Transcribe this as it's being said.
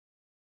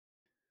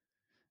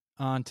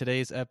On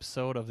today's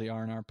episode of the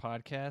R&R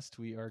podcast,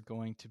 we are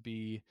going to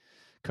be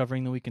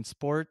covering the week in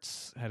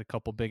sports. Had a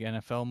couple big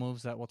NFL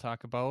moves that we'll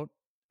talk about.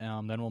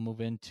 Then we'll move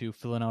into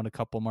filling out a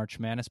couple March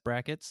Madness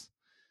brackets.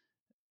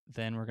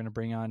 Then we're going to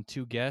bring on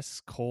two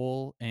guests,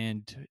 Cole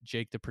and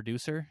Jake, the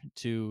producer,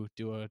 to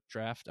do a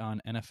draft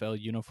on NFL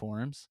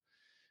uniforms.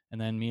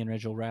 And then me and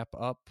Reg will wrap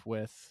up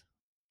with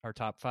our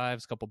top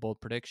fives, a couple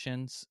bold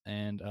predictions,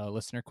 and a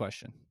listener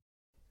question.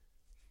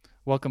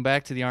 Welcome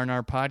back to the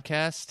R&R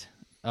podcast.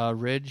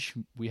 Ridge,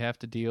 we have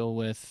to deal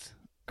with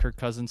Kirk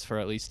Cousins for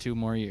at least 2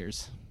 more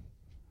years.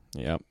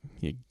 Yep,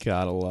 you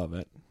gotta love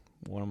it.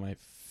 One of my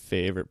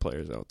favorite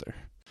players out there.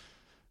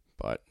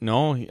 But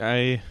no,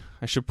 I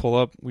should pull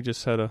up. We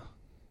just had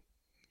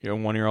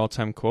one of your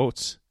all-time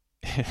quotes.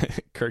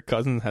 Kirk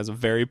Cousins has a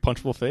very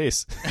punchable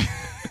face,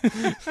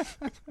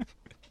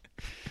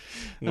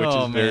 which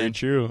is very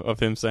true of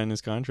him signing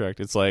his contract.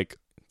 It's like,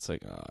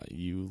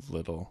 you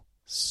little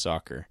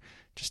sucker,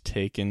 just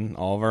taking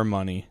all of our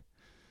money.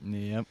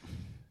 Yep.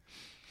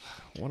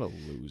 What a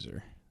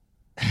loser.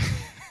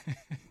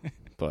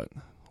 But,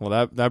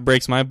 well, that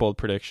breaks my bold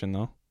prediction,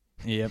 though.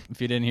 Yep. If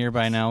you didn't hear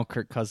by now,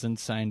 Kirk Cousins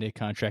signed a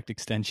contract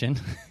extension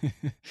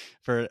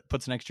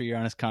puts an extra year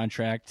on his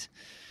contract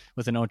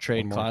with a no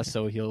trade clause,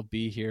 so he'll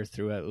be here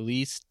through at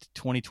least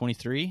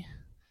 2023.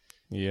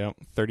 Yep.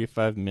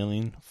 $35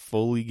 million,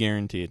 fully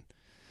guaranteed.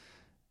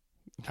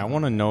 I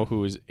want to know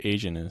who his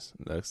agent is.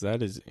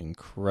 That is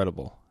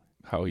incredible.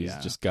 How he's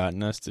just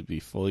gotten us to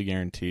be fully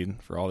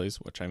guaranteed for all these,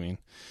 which I mean,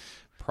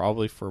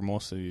 probably for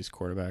most of these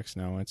quarterbacks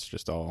now, it's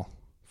just all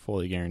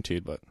fully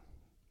guaranteed, but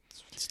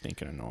it's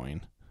stinking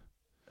annoying.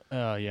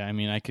 Yeah, I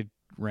mean, I could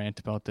rant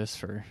about this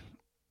for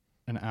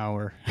an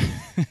hour.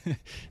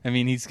 I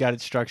mean, he's got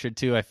it structured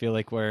too, I feel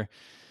like, where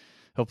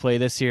he'll play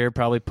this year,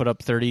 probably put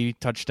up 30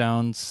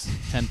 touchdowns,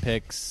 10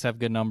 picks, have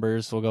good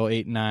numbers. We'll go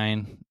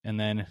 8-9, and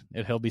then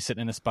he'll be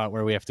sitting in a spot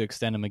where we have to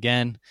extend him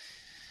again,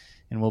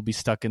 and we'll be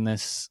stuck in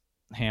this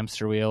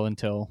hamster wheel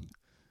until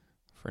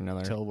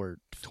we're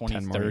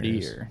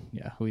 2030 or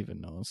who even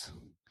knows.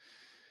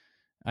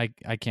 I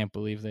can't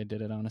believe they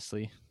did it,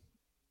 honestly.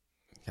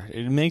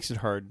 It makes it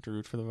hard to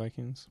root for the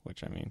Vikings,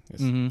 which I mean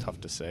is tough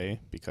to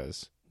say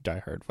because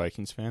diehard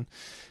Vikings fan,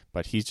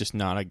 but he's just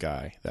not a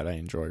guy that I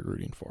enjoy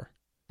rooting for.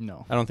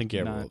 No, I don't think he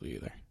ever will be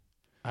either.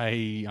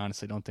 I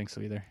honestly don't think so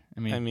either. I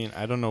mean,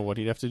 I don't know what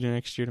he'd have to do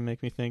next year to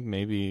make me think.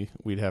 Maybe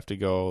we'd have to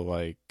go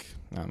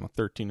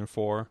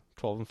 13-4,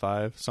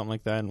 12-5, something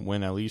like that, and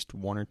win at least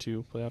 1 or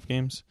 2 playoff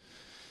games.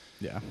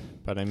 Yeah.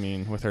 But I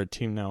mean, with our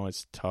team now,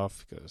 it's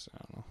tough because I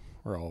don't know,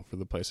 we're all over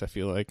the place, I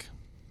feel like.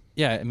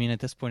 Yeah, I mean, at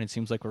this point, it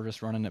seems like we're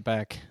just running it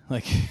back,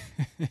 like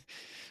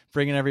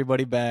bringing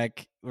everybody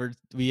back.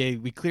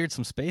 We cleared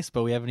some space,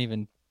 but we haven't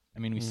even. I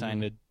mean, we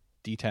signed a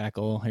D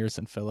tackle,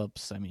 Harrison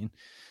Phillips. I mean,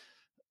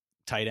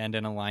 tight end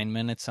and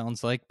alignment, it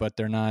sounds like, but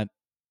they're not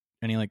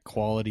any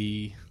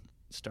quality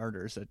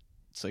starters.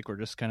 It's like we're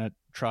just kind of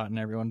trotting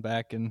everyone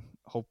back and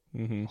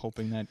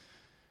hoping that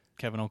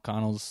Kevin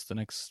O'Connell's the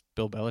next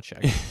Bill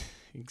Belichick.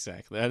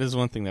 Exactly. That is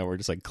one thing that we're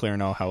just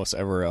clearing out house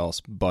everywhere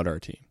else but our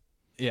team.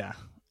 Yeah.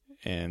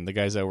 And the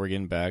guys that we're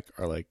getting back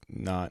are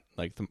not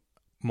the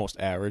most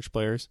average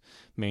players,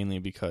 mainly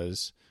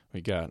because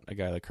we got a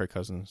guy like Kirk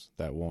Cousins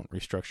that won't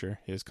restructure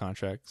his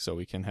contract so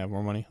we can have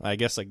more money. I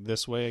guess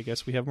this way, I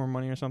guess we have more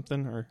money or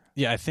something. Or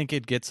yeah, I think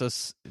it gets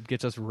us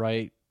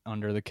right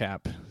under the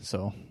cap,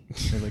 so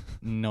there's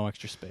no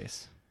extra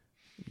space.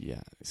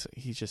 Yeah, so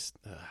he just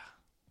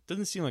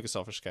doesn't seem like a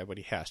selfish guy, but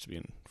he has to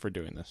be for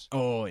doing this.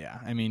 Oh yeah,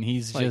 I mean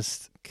he's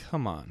just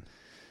come on.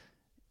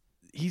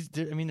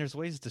 There's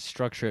ways to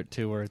structure it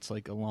too, where it's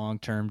a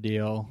long-term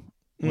deal,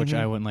 which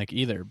I wouldn't like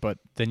either. But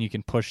then you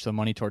can push the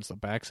money towards the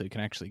back, so you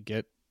can actually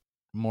get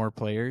more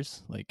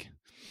players.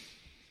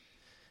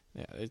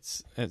 Yeah,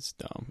 it's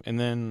dumb. And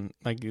then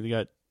you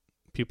got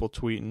people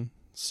tweeting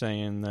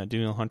saying that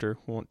Daniel Hunter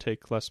won't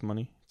take less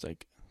money.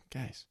 It's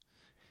guys,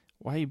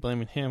 why are you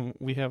blaming him?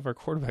 We have our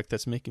quarterback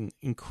that's making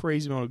a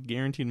crazy amount of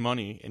guaranteed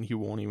money, and he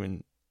won't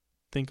even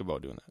think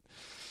about doing that.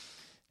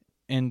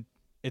 And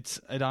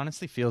it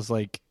honestly feels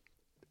like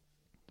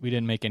we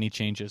didn't make any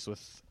changes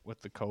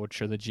with the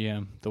coach or the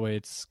GM the way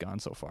it's gone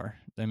so far.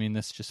 I mean,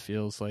 this just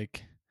feels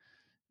like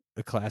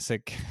a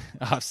classic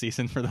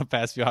offseason for the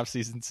past few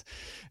offseasons.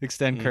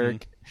 Extend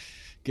Kirk,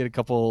 get a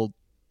couple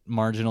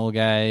marginal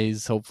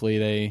guys. Hopefully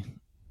they,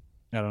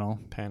 I don't know,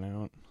 pan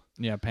out.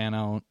 Yeah, pan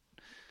out.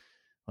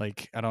 I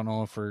don't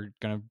know if we're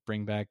going to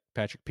bring back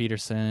Patrick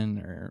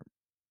Peterson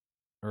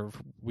or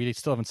we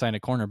still haven't signed a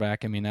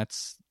cornerback. I mean,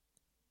 that's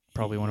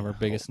probably one of our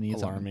biggest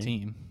needs on the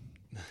team.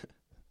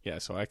 Yeah,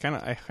 so I kind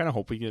of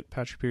hope we get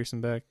Patrick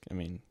Peterson back. I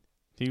mean,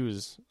 he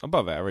was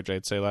above average,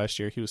 I'd say, last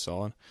year. He was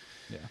solid.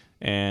 Yeah.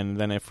 And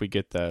then if we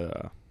get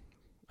that,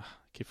 I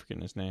keep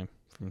forgetting his name,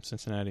 from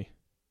Cincinnati,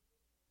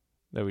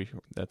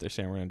 that they're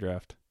saying we're going to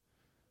draft.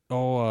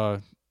 Oh,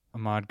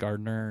 Ahmad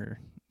Gardner, or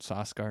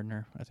Sauce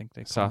Gardner, I think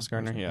they call Sauce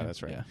Gardner, yeah,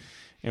 that's right. Yeah.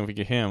 And if we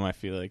get him, I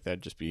feel like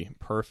that'd just be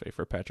perfect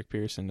for Patrick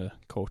Peterson to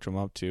coach him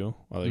up too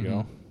while they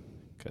go,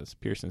 because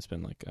Pearson's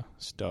been a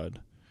stud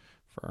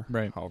for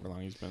however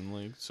long he's been in the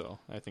league. So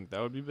I think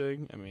that would be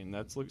big. I mean,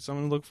 that's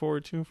something to look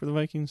forward to for the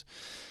Vikings.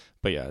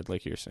 But yeah,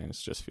 like you're saying, it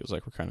just feels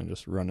like we're kind of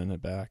just running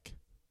it back.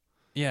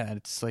 Yeah,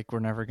 it's like we're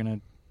never going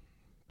to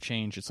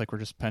change. It's like we're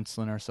just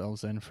penciling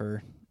ourselves in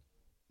for,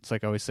 it's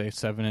like I always say,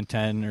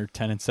 7-10 or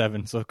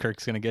 10-7. So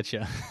Kirk's going to get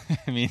you.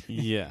 I mean,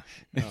 yeah.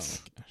 Oh my gosh.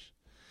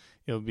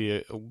 It'll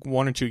be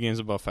 1 or 2 games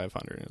above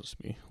 500. It'll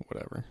just be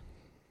whatever.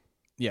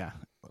 Yeah,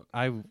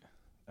 I would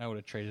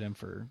have traded him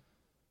for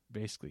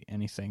basically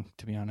anything,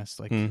 to be honest.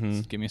 Like,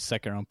 give me a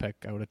second-round pick,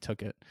 I would have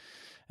took it.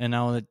 And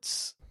now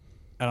it's,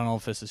 I don't know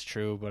if this is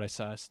true, but I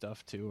saw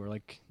stuff too, where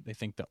like they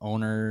think the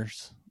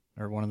owners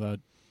or one of the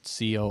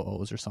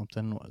COOs or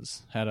something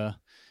had a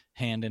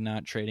hand in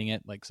not trading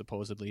it. Like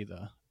supposedly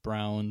the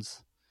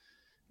Browns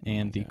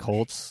and the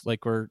Colts,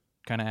 like were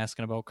kind of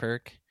asking about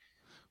Kirk.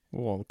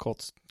 Well, the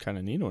Colts kind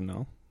of need one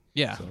now.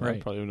 Yeah, so right.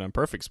 Probably would have been a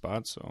perfect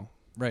spot. So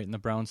right, and the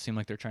Browns seem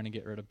like they're trying to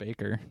get rid of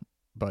Baker,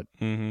 but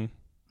yeah,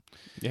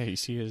 you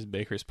see his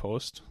Baker's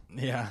post.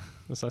 Yeah,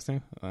 this last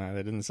thing that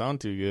didn't sound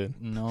too good.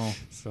 No,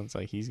 sounds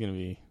like he's gonna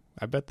be.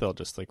 I bet they'll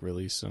just like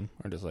release him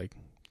or just like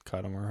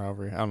cut him or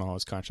however. I don't know how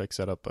his contract's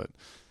set up, but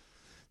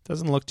it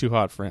doesn't look too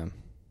hot for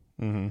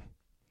him.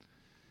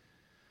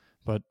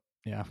 But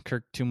yeah,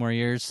 Kirk 2 more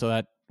years, so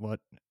that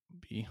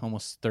be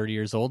almost 30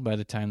 years old by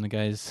the time the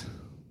guys.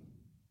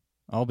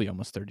 I'll be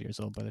almost 30 years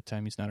old by the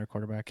time he's not our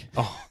quarterback.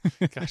 Oh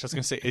gosh, I was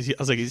gonna say, is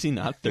he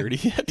not 30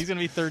 yet? He's gonna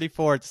be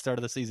 34 at the start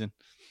of the season.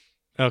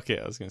 Okay,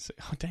 I was gonna say,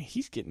 oh dang,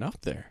 he's getting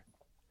up there.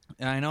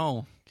 I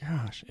know.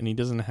 Gosh, and he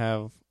doesn't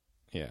have.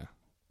 Yeah,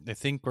 they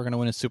think we're gonna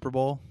win a Super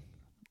Bowl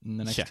in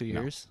the next 2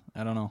 years.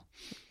 No. I don't know.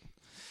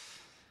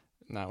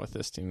 Not with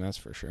this team, that's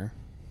for sure.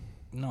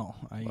 No,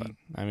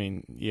 I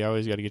mean, you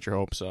always got to get your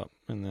hopes up,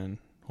 and then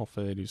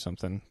hopefully they do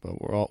something. But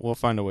we'll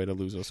find a way to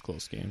lose those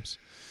close games.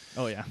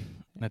 Oh yeah,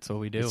 that's what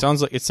we do.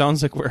 It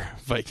sounds like we're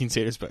Vikings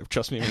haters, but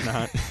trust me, we're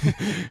not.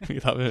 We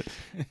love it.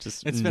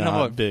 Just it's been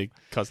not big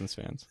Cousins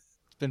fans.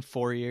 It's been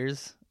 4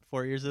 years.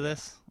 4 years of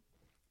this.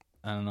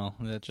 I don't know.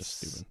 That's just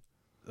stupid.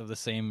 Of the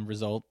same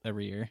result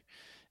every year,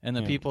 and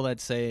the people that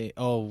say,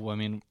 "Oh, I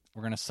mean,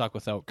 we're gonna suck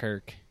without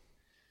Kirk."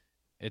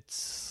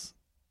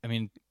 I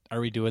mean, are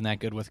we doing that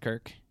good with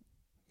Kirk?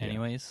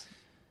 Anyways,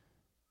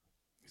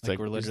 it's like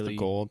we're literally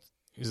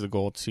is the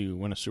goal to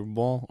win a Super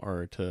Bowl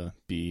or to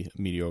be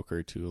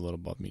mediocre to a little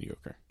above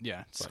mediocre?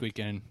 Yeah, squeak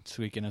in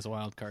as a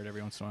wild card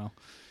every once in a while.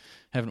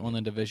 Haven't won the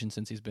division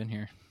since he's been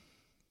here.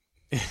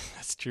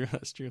 That's true.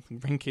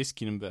 Bring Case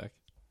Keenum back.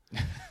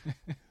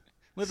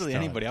 Literally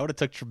anybody. I would have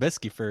took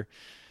Trubisky for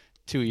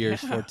 2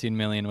 years, $14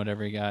 million,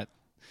 whatever he got.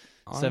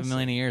 Honestly. $7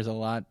 million a year is a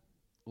lot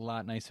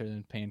nicer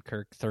than paying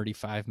Kirk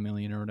 $35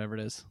 million or whatever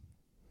it is.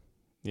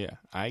 Yeah,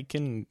 I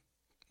can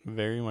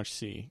very much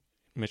see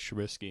Mitch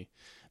Trubisky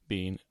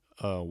being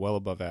a well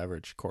above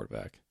average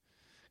quarterback.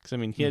 Because, I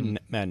mean, he had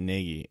Matt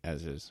Nagy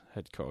as his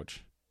head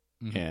coach,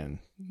 and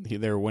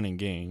they were winning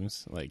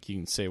games. Like, you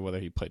can say whether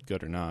he played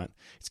good or not.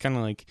 It's kind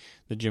of like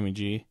the Jimmy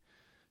G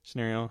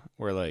scenario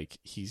where, like,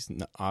 he's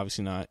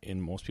obviously not,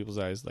 in most people's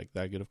eyes, like,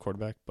 that good of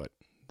quarterback, but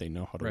they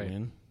know how to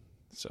win.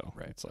 So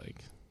it's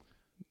like,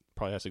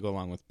 probably has to go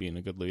along with being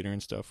a good leader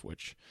and stuff,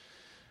 which...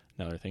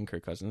 Another thing,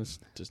 Kirk Cousins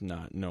does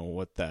not know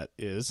what that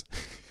is.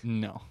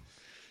 No.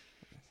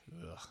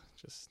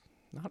 Just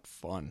not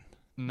fun.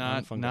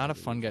 Not a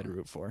fun guy to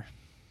root for.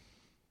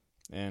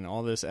 And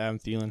all this Adam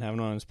Thielen having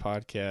on his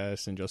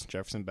podcast and Justin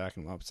Jefferson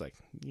backing him up, it's like,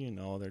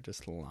 they're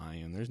just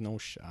lying. There's no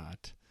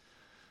shot.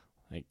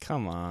 Like,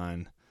 come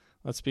on.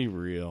 Let's be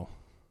real.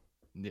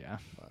 Yeah.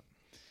 But.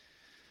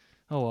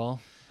 Oh,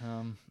 well.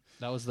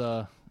 That was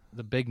the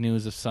big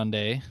news of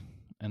Sunday.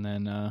 And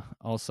then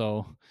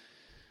also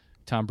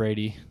Tom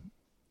Brady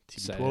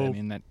said, I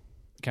mean, that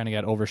kind of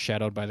got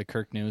overshadowed by the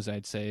Kirk news,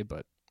 I'd say,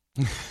 but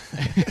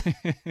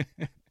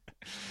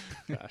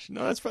gosh,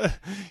 no, that's probably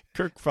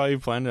Kirk probably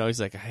planned it.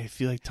 He's like, I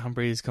feel like Tom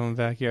Brady's coming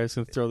back here. I was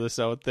going to throw this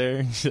out there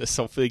and just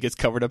hopefully it gets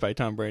covered up by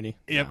Tom Brady.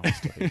 Yep. I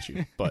still hate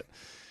you. But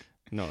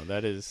no,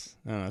 that's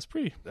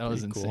pretty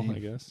was cool, insane. I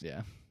guess.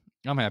 Yeah.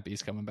 I'm happy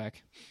he's coming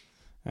back.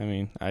 I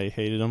mean, I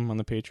hated him on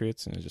the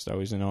Patriots and it's just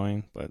always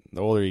annoying, but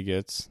the older he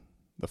gets,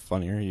 the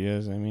funnier he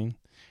is, I mean.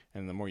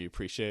 And the more you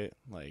appreciate,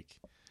 like,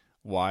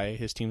 why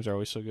his teams are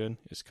always so good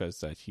is because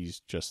that he's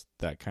just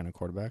that kind of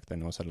quarterback that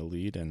knows how to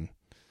lead and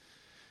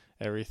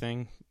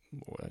everything,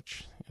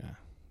 which, yeah.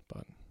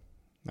 But,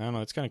 I don't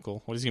know, it's kind of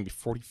cool. What is he going to be,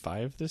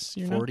 45 this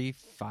year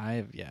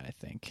 45, yeah, I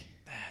think.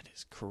 That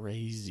is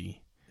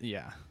crazy.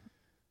 Yeah.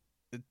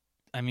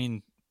 I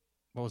mean,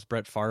 what was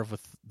Brett Favre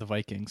with the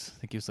Vikings? I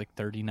think he was like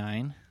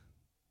 39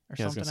 or something at the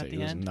end. I was going to say, he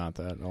was not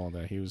that old.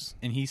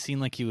 And he seemed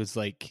like he was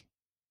like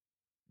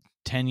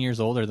 10 years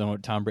older than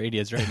what Tom Brady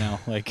is right now.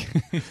 Like,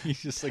 he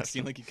just like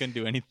seemed like he couldn't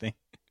do anything.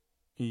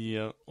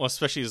 Yeah, well,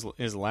 especially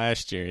his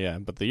last year, yeah.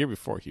 But the year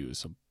before, he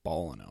was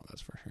balling out,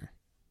 that's for sure.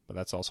 But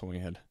that's also when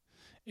we had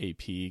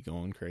AP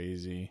going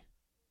crazy.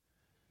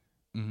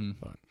 Mm-hmm.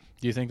 But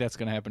do you think that's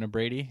going to happen to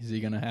Brady? Is he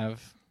going to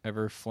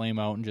ever flame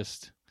out and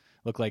just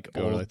look like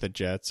go to like the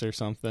Jets or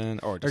something,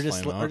 or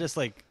just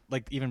like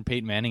even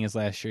Peyton Manning his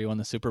last year, he won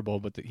the Super Bowl,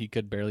 but he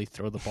could barely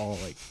throw the ball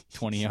like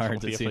 20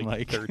 yards. It seemed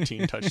like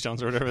 13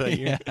 touchdowns or whatever that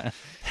year. Yeah.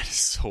 That is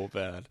so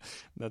bad.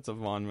 That's a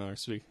Von Miller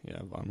speak. Yeah,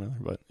 Von Miller,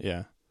 but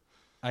yeah.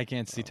 I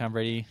can't see Tom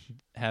Brady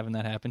having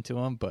that happen to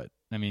him, but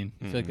I mean,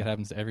 I feel like that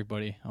happens to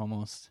everybody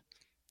almost.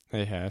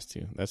 It has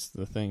to. That's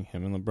the thing.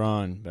 Him and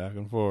LeBron back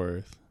and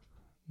forth,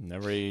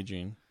 never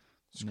aging.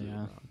 Screw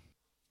LeBron.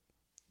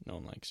 No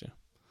one likes you.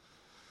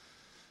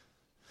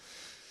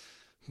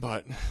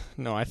 But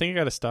no, I think I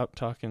got to stop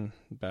talking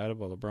bad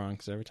about LeBron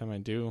because every time I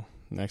do,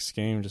 next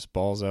game just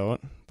balls out.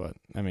 But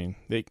I mean,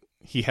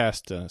 he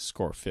has to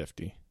score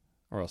 50,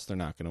 or else they're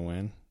not going to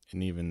win.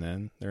 And even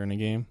then, they're in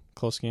a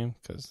close game,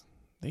 because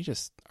they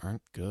just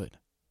aren't good.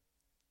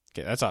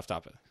 Okay, that's off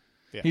topic.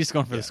 Yeah. He's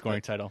going for the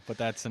scoring title, but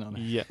that's another.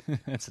 Yeah,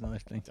 that's another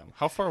thing.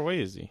 How far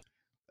away is he?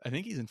 I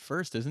think he's in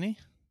first, isn't he?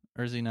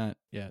 Or is he not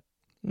yet?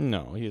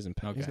 No, he isn't.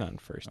 Okay. He's not in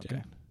first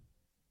yet.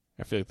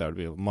 I feel like that would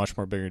be a much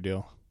more bigger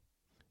deal.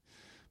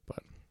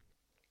 But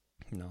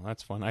no,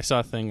 that's fun. I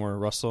saw a thing where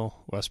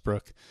Russell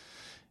Westbrook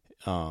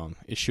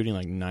is shooting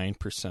like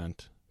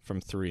 9%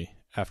 from 3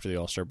 after the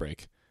All-Star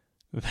break.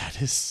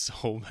 That is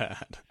so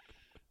bad.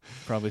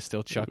 Probably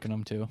still chucking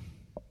them too.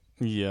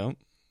 Yeah.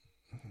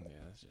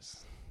 Yeah, it's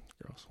just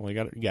gross. Well, you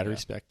got to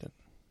respect it.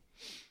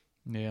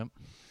 Yeah.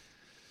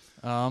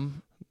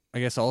 I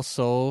guess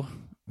also,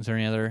 is there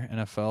any other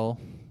NFL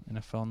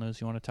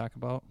news you want to talk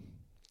about?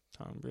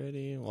 Tom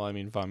Brady. Well, I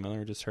mean, Von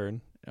Miller just heard.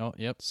 Oh,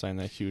 yep. Signed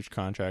that huge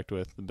contract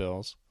with the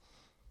Bills.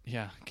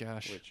 Yeah,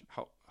 gosh. Which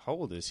how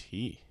old is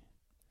he?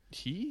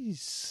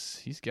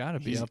 He's got to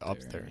be up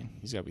there.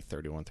 He's got to be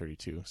 31,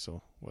 32.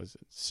 So was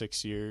it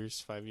 6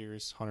 years, 5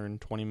 years,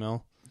 120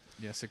 mil?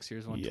 Yeah, 6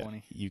 years, 120.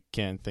 Yeah, you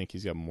can't think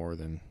he's got more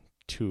than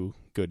 2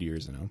 good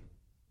years in him.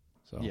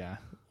 So yeah,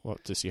 well,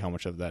 to see how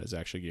much of that is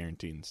actually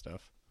guaranteed and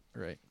stuff.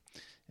 Right.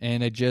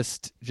 And I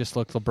just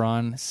looked,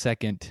 LeBron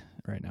second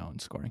right now in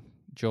scoring.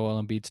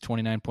 Joel Embiid's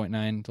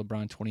 29.9,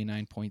 LeBron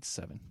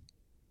 29.7.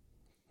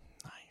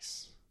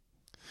 Nice.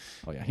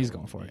 Oh yeah, he's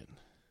going for it.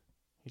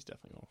 He's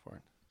definitely going for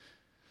it.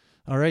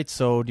 All right,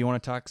 so do you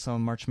want to talk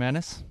some March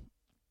Madness?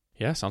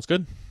 Yeah, sounds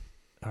good.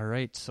 All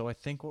right, so I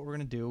think what we're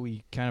going to do,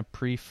 we kind of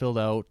pre-filled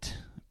out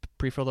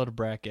a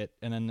bracket,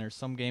 and then there's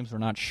some games we're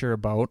not sure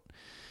about.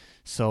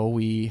 So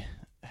we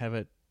have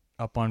it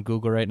up on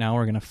Google right now.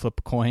 We're going to flip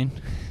a coin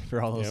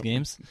for all those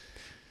games.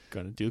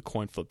 Going to do a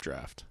coin flip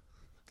draft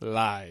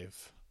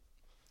live.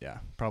 Yeah,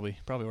 probably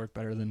work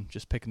better than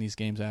just picking these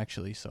games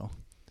actually, so.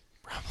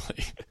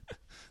 Probably.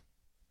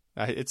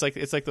 It's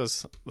like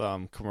those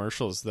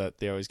commercials that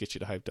they always get you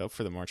to hyped up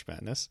for the March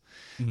Madness.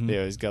 Mm-hmm. They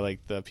always got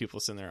like the people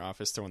sitting in their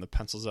office throwing the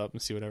pencils up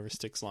and see whatever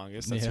sticks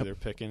longest. That's who they're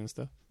picking and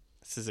stuff.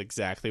 This is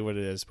exactly what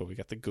it is, but we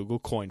got the Google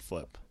coin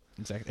flip.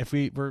 Exactly. If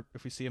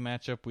we see a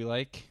matchup we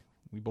like,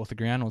 we both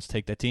agree on, let's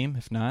take that team.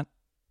 If not,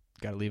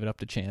 got to leave it up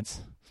to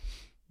chance.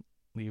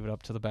 Leave it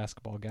up to the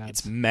basketball gods.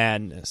 It's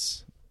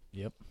madness.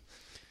 Yep.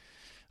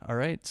 All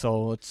right,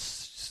 so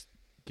let's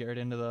get right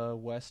into the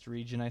West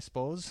region, I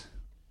suppose.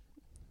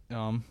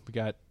 We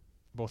got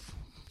both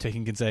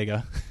taking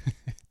Gonzaga.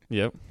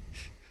 Yep.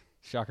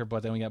 Shocker,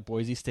 but then we got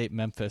Boise State,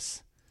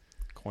 Memphis.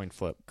 Coin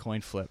flip.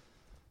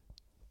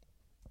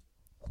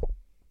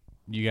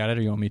 You got it,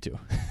 or you want me to?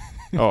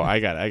 Oh,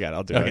 I got it.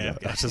 I'll do it.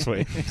 Okay. I'll just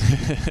wait.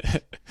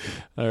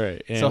 All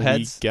right. And so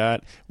heads. So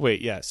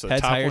the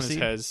heads, top one is seed?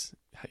 heads.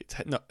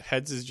 No,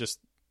 heads is just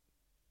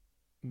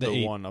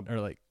the one up.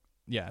 Or like,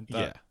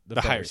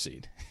 the higher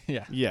seed.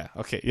 Yeah. Yeah.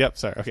 Okay. Yep.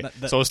 Sorry. Okay.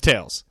 So it's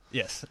tails.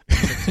 Yes.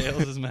 So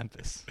tails is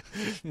Memphis.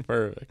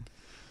 Perfect.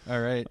 All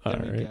right.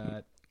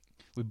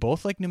 We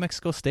both like New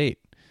Mexico State.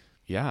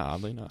 Yeah,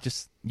 oddly enough.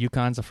 Just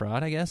UConn's a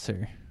fraud, I guess,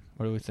 or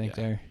what do we think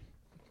there?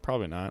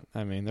 Probably not.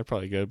 I mean, they're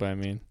probably good, but I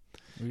mean,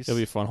 it'll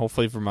be fun.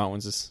 Hopefully Vermont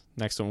wins this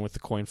next one with the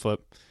coin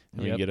flip,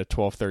 and we get a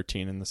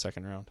 12-13 in the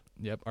second round.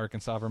 Yep,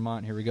 Arkansas,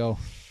 Vermont. Here we go.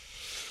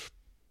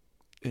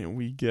 And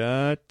we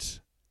got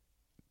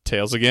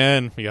tails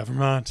again. We got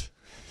Vermont.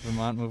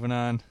 Vermont moving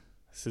on.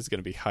 This is going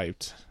to be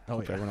hyped. I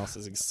hope everyone else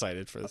is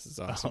excited for this. It's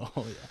awesome.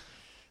 Oh,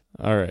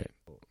 yeah. All right.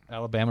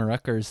 Alabama,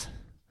 Rutgers.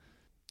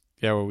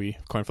 Yeah, were we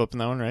coin flipping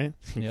that one, right?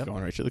 Yep.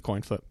 Going right to the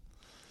coin flip.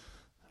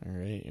 All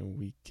right, and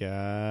we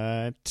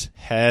got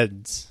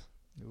heads.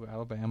 Ooh,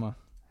 Alabama.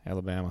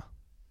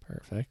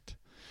 Perfect.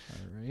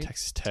 All right.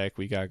 Texas Tech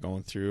we got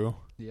going through.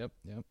 Yep.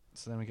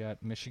 So then we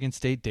got Michigan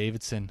State,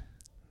 Davidson.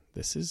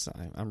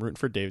 I'm rooting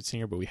for Davidson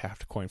here, but we have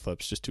to coin flip.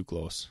 It's just too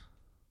close.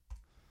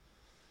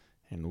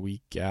 And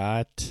we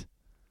got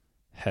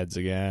heads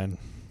again.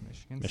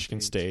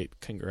 Michigan State.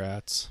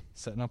 Congrats.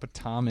 Setting up a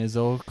Tom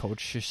Izzo,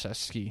 Coach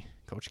Krzyzewski.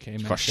 Coach K.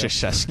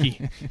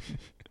 Krzyzewski.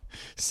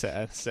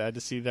 Sad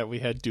to see that we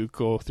had Duke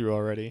go through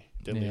already.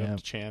 Didn't have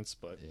a chance,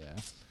 but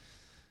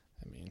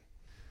I mean,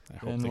 I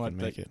hope they can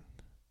make it.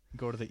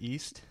 Go to the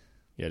East.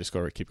 Yeah, just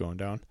keep going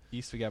down.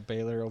 East, we got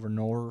Baylor over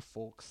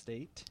Norfolk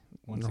State,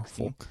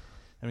 116. Norfolk.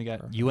 And we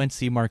got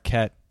UNC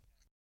Marquette,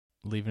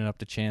 leaving it up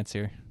to chance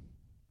here.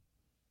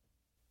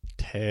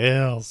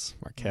 Tails.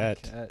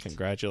 Marquette.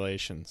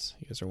 Congratulations.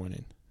 You guys are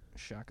winning.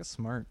 Shaka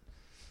Smart.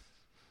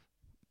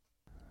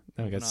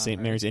 Then we got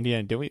St. Mary's,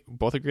 Indiana. Did we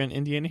both agree on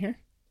Indiana here?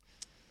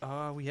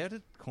 We had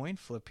a coin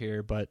flip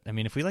here, but I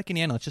mean, if we like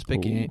Indiana, let's just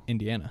pick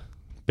Indiana.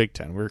 Big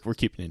Ten. We're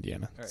keeping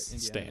Indiana. All right,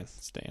 staying.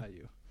 Not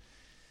you.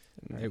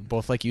 All right,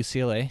 both like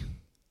UCLA.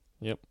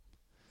 Yep.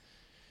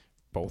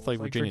 Both like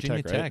Virginia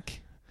Tech, right?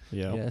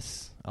 Yeah.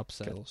 Yes.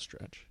 Upset. Good little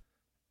stretch.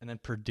 And then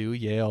Purdue,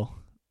 Yale.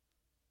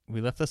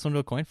 We left this one to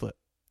a coin flip.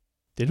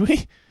 Did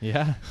we?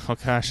 Yeah. Oh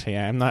gosh,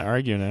 yeah. I'm not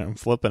arguing it. I'm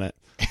flipping it.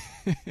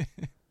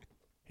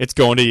 It's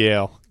going to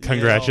Yale.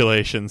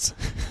 Congratulations,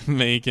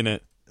 making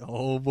it.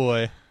 Oh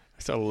boy.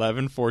 It's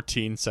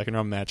 11-14 second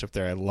round matchup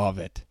there. I love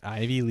it.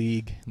 Ivy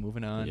League.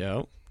 Moving on.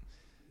 Yep.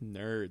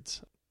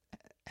 Nerds.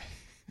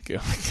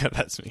 God,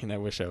 that's mean. I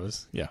wish I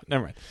was. Yeah,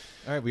 never mind.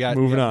 All right, we got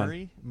moving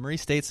on. Murray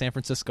State, San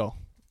Francisco.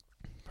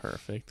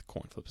 Perfect.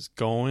 Coin flip is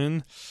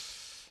going.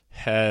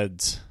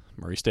 Heads.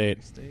 Murray State.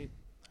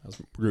 I was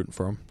rooting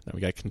for them. Then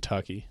we got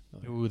Kentucky.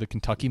 Ooh, the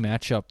Kentucky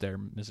matchup there.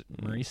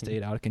 Murray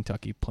State out of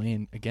Kentucky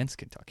playing against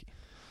Kentucky.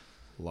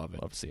 Love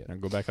it. Love to see it.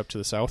 And go back up to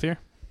the south here.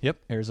 Yep.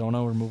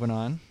 Arizona, we're moving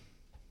on.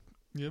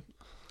 Yep.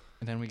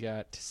 And then we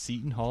got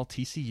Seton Hall,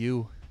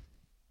 TCU.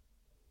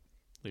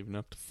 Leaving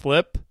up to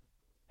flip.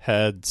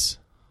 Heads.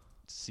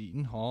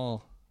 Seton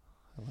Hall.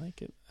 I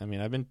like it. I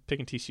mean, I've been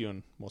picking TCU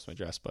in most of my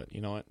drafts, but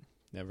you know what?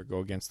 Never go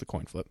against the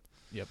coin flip.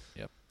 Yep.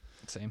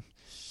 Same.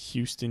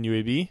 Houston,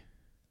 UAB.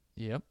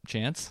 Yep.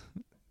 Chance.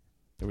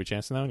 Are we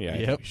chancing that one? Yeah,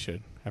 I think we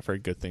should. I've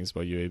heard good things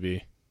about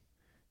UAB.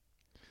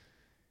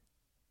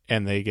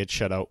 And they get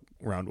shut out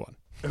round one.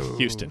 Ooh,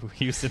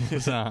 Houston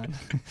was on.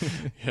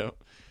 Yep.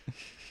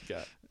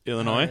 Got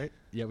Illinois. Right.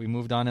 Yeah, we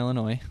moved on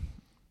Illinois.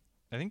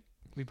 I think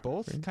we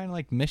both kind of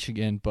like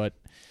Michigan, but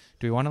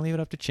do we want to leave it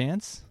up to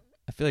chance?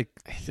 I feel like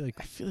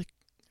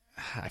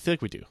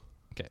we do.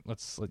 Okay,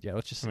 let's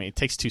just. I mean, it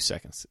takes 2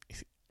 seconds.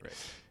 Right.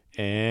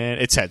 And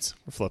it's heads.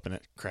 We're flipping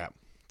it. Crap.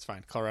 It's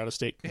fine. Colorado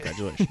State.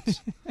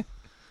 Congratulations.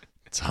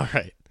 It's all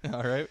right.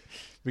 All right.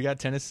 We got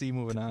Tennessee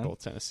moving on.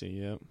 Both Tennessee.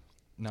 Yep.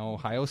 Now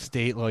Ohio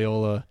State,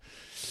 Loyola,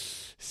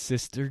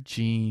 Sister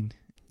Jean.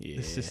 Yeah.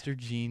 The Sister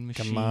Jean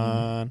machine. Come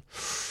on.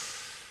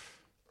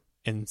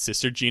 And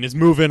Sister Jean is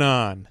moving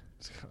on.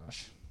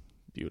 Gosh.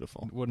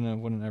 Beautiful.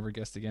 Wouldn't ever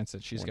guessed against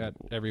it. She's got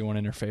everyone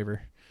in her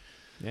favor.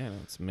 Yeah,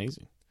 it's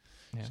amazing.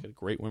 Yeah. She's got a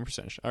great win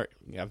percentage. All right,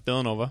 we got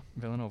Villanova.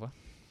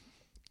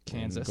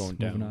 Kansas. Going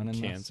down moving on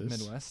in Kansas. the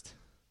Midwest.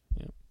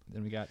 Yep.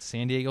 Then we got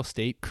San Diego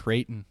State,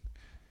 Creighton.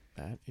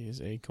 That is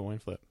a coin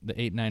flip. The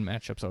 8-9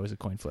 matchup's always a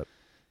coin flip.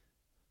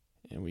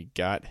 And we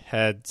got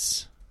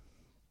heads.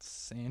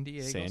 San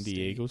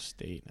Diego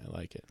State. I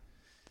like it.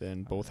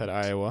 Then both had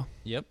Iowa.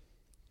 Yep.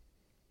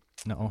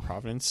 No.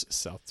 Providence,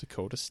 South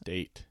Dakota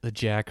State. The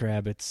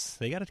Jackrabbits.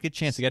 They got a good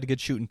chance. They got a good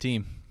shooting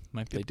team.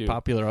 Might be a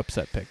popular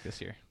upset pick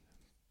this year.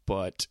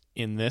 But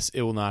in this,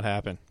 it will not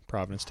happen.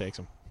 Providence takes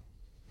them.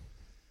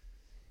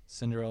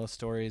 Cinderella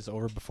story is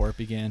over before it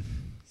began.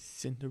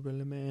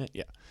 Cinderella man.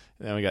 Yeah.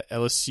 And then we got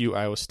LSU,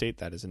 Iowa State.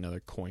 That is another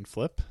coin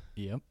flip.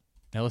 Yep.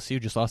 LSU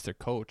just lost their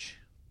coach.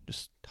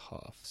 Just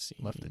tough scene.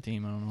 Left the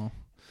team. I don't know.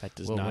 That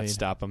does not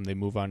stop them. They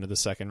move on to the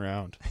second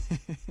round.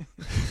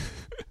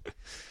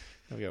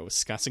 We got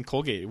Wisconsin,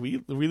 Colgate. Are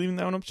we leaving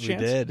that one up to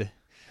chance? We did.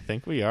 I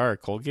think we are.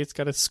 Colgate's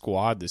got a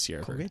squad this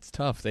year. Colgate's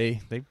tough.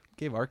 They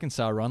gave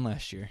Arkansas a run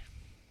last year.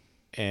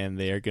 And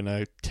they are going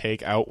to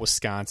take out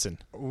Wisconsin.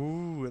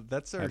 Ooh,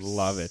 that's our I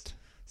love it.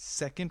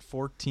 Second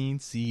 14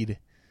 seed.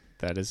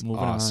 That is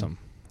awesome.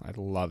 I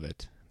love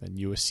it. Then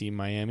USC,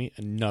 Miami,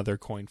 another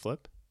coin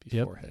flip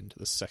before heading to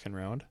the second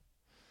round.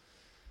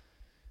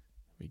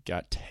 We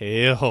got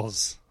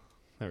tails.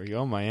 There we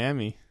go,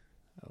 Miami.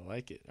 I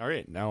like it. All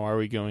right, now are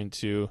we going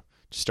to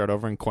start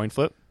over and coin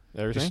flip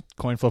everything? Just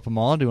coin flip them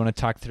all. Do you want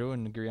to talk through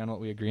and agree on what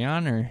we agree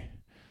on? Or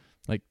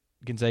like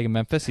Gonzaga,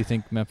 Memphis, you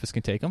think Memphis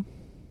can take them?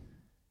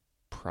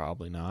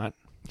 Probably not.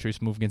 Should we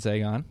just move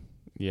Gonzaga on?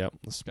 Yep,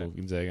 let's move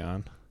Gonzaga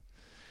on.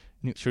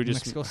 Should we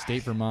just Mexico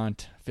State,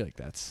 Vermont? I feel like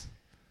that's...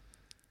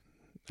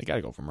 They got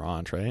to go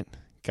Vermont, right?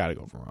 Got to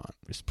go Vermont.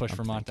 Just push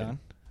Vermont on?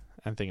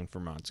 I'm thinking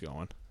Vermont's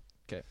going.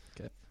 Okay.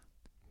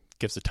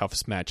 Gives the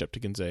toughest matchup to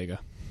Gonzaga.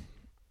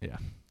 Yeah.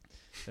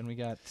 Then we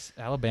got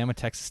Alabama,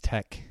 Texas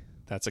Tech.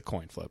 That's a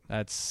coin flip.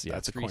 That's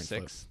a coin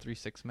flip.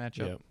 3-6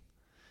 matchup. Yep.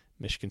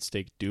 Michigan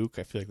State, Duke.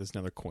 I feel like there's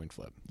another coin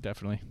flip.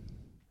 Definitely.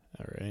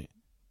 All right.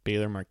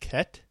 Baylor,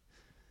 Marquette.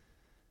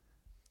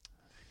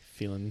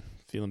 Feeling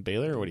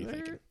Baylor, or what are you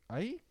thinking?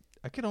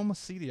 I could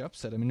almost see the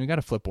upset. I mean, we got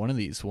to flip one of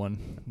these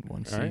one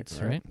seats,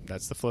 right?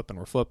 That's the flip, and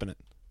we're flipping it.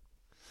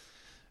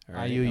 All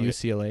right, IU,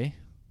 UCLA.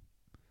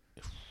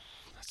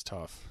 That's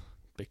tough.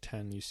 Big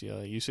Ten,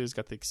 UCLA. UCLA's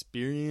got the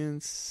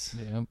experience.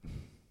 Yep.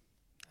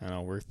 I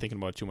know, we're thinking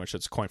about it too much.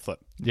 It's a coin flip.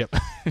 Yep.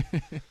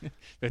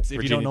 If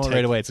you don't know it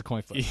right away, it's a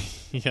coin flip.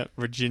 Yep.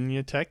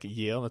 Virginia Tech,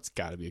 Yale. That's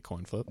got to be a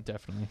coin flip.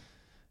 Definitely.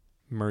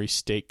 Murray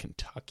State,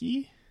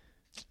 Kentucky.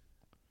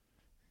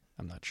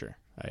 I'm not sure.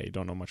 I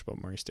don't know much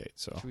about Murray State.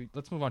 So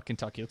let's move on to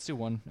Kentucky. Let's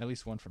do at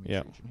least one from each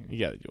region here. You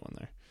got to do one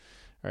there.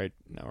 All right,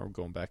 now we're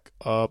going back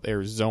up.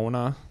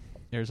 Arizona.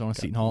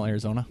 Seton Hall,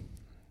 Arizona.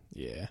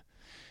 Yeah.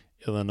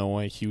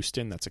 Illinois,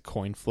 Houston. That's a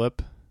coin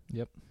flip.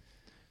 Yep.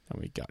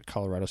 And we got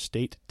Colorado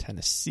State,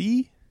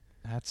 Tennessee.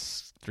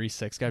 That's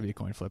 3-6. Got to be a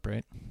coin flip,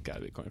 right? Got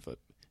to be a coin flip.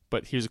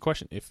 But here's a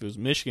question. If it was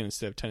Michigan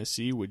instead of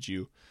Tennessee, would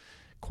you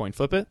coin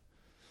flip it?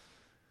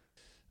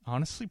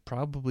 Honestly,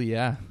 probably,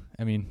 yeah.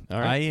 I mean,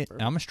 right,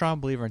 I'm a strong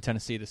believer in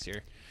Tennessee this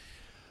year.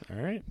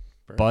 All right.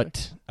 Perfect.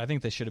 But I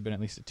think they should have been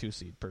at least a 2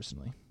 seed,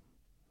 personally.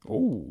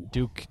 Oh.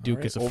 Duke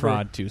right, is a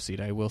fraud 2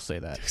 seed. I will say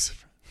that.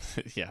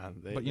 Yeah,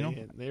 but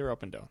they were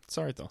up and down. It's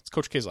all right, though. It's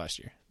Coach K's last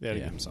year. They had to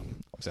give him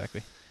something.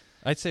 Exactly.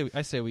 I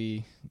say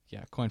we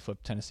coin flip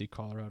Tennessee,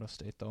 Colorado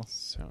State, though.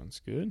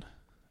 Sounds good.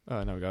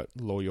 Now we got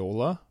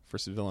Loyola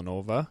versus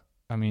Villanova.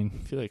 I mean,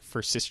 I feel like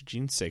for Sister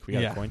Jean's sake, we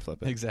got to coin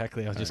flip it.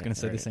 Exactly. I was just going to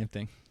say the same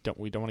thing.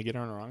 We don't want to get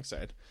on the wrong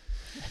side.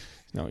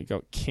 Now we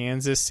go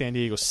Kansas, San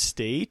Diego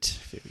State.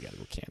 I feel like we got to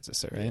go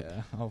Kansas, right?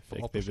 Yeah, I'll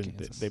push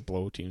Kansas. They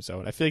blow teams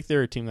out. I feel like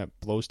they're a team that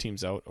blows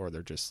teams out, or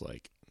they're just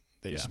like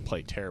they just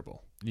play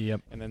terrible.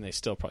 Yep. And then they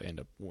still probably end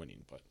up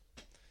winning, but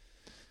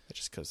that's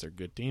just because they're a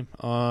good team.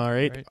 All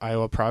right.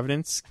 Iowa,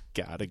 Providence,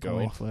 gotta go.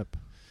 Coin flip.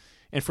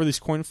 And for these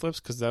coin flips,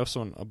 because that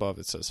one above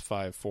it says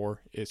 5-4,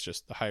 it's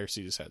just the higher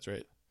seed is heads,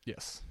 right?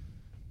 Yes.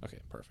 Okay,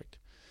 perfect.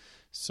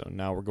 So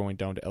now we're going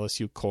down to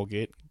LSU,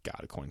 Colgate.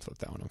 Gotta coin flip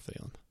that one. I'm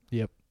feeling.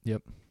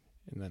 Yep.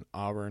 And then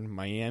Auburn,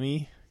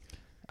 Miami.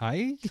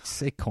 I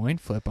say coin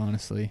flip,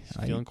 honestly.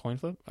 Feeling coin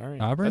flip? All right.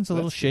 Auburn's a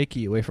little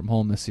shaky away from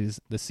home this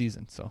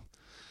season, so.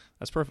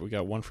 That's perfect. We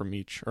got one from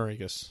each, or I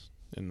guess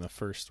in the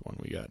first one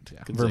we got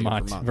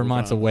Vermont.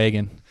 Vermont's a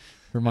wagon.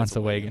 Vermont's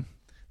a wagon.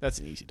 That's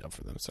an easy dub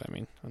for them, so I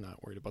mean, I'm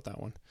not worried about that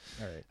one.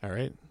 All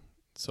right.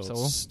 So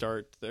let's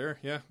start there.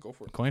 Yeah, go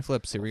for it. Coin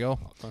flips. Here we go.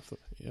 Coin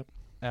flip. Yep.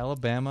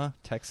 Alabama,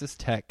 Texas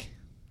Tech.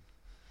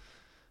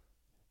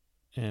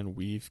 And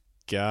we've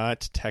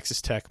got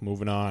Texas Tech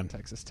moving on.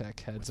 Texas Tech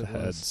heads.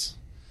 Heads.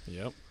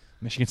 Yep.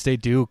 Michigan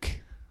State, Duke.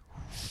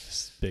 This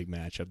is a big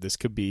matchup. This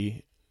could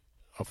be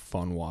a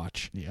fun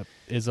watch. Yep.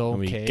 Izzo, and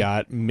we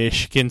got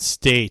Michigan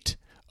State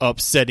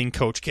upsetting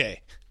Coach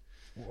K.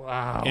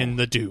 Wow. And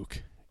the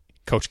Duke.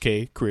 Coach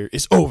K career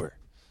is over.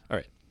 All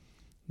right.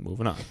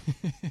 Moving on.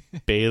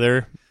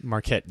 Baylor,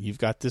 Marquette. You've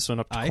got this one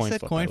up to coin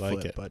flip. I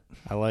like it. But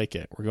I like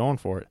it. We're going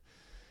for it.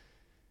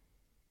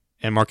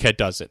 And Marquette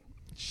does it.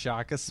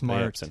 Shaka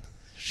Smart.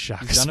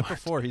 Shaka He's done it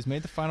before. He's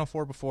made the Final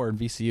Four before in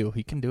VCU.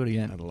 He can do it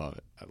again. I love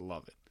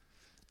it.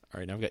 All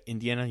right, now we've got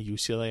Indiana,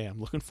 UCLA. I'm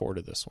looking forward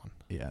to this one.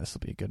 Yeah, this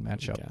will be a good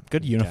matchup.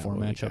 Good uniform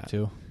matchup,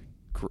 too.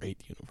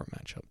 Great uniform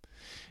matchup.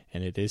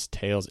 And it is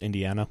tails.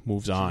 Indiana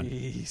moves on.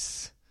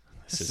 Jeez.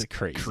 This is a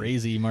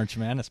crazy March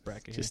Madness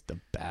bracket. Just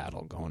the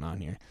battle going on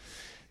here.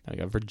 Now we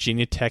got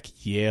Virginia Tech,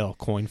 Yale,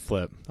 coin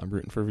flip. I'm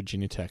rooting for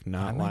Virginia Tech,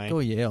 not lying. I might go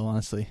Yale,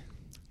 honestly.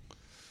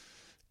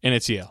 And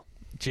it's Yale.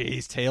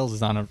 Jeez, tails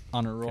is on a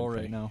roll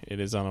right now.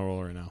 It is on a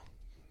roll right now.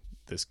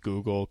 This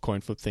Google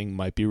coin flip thing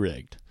might be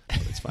rigged,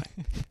 but it's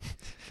fine.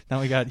 Now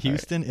we got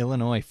Houston,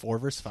 Illinois, 4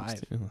 versus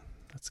 5.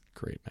 That's a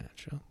great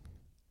matchup.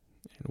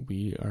 And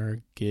we are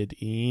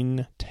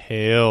getting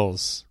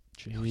tails.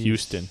 Jeez.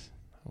 Houston.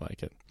 I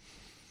like it.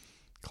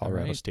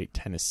 Colorado State,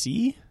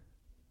 Tennessee.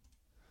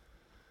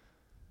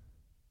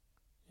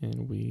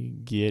 And we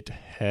get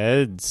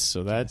heads.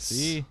 So that's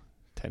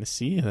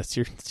Tennessee. That's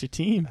your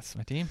team. That's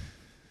my team.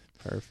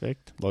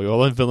 Perfect.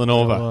 Loyola and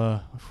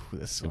Villanova.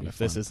 If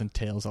this isn't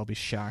tails, I'll be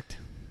shocked.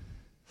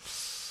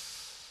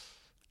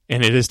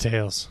 And it is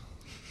tails.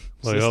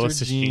 Loyola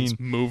Sister Jean.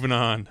 moving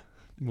on.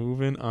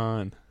 All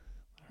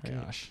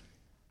right. Gosh.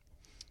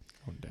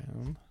 Going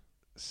down.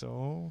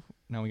 So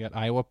now we got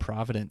Iowa,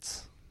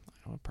 Providence.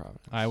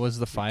 Iowa's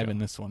the 5 in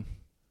this one.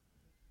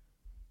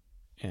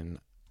 And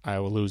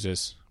Iowa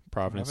loses.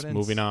 Providence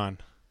moving on.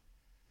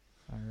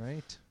 All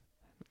right.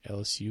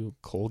 LSU,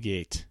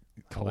 Colgate.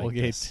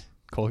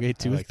 Colgate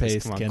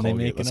toothpaste. Come on, Can Colgate. they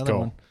make another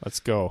one? Let's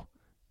go.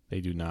 They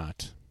do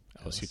not.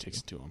 LSU takes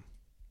it to them.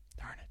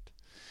 Darn it.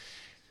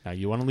 Now,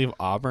 you want to leave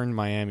Auburn,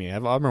 Miami. I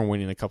have Auburn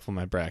winning a couple of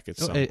my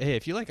brackets. Hey,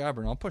 if you like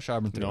Auburn, I'll push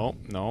Auburn through.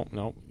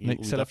 No. We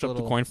left up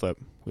to coin flip.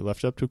 We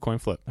left it up to a coin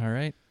flip. All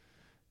right.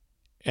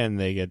 And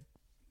they get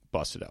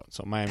busted out.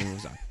 So Miami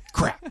moves on.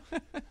 Crap.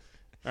 All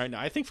right. Now,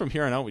 I think from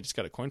here on out, we just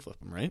got to coin flip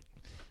them, right?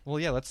 Well,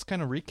 yeah, let's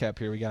kind of recap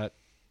here. We got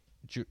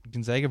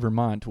Gonzaga,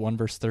 Vermont, 1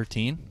 versus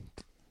 13.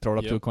 Throw it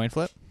up to a coin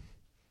flip.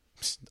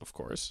 Of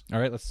course. All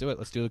right, let's do it.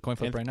 Let's do the coin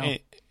flip right now.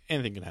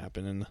 Anything can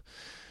happen in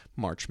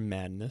March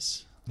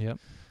Madness. Yep.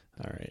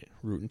 All right.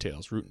 Rootin'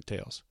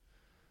 tails.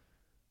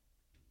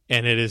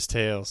 And it is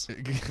tails.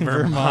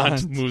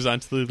 Vermont moves on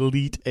to the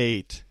Elite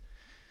 8.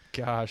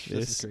 Gosh,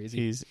 this is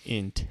crazy. Is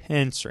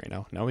intense right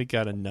now. Now we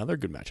got another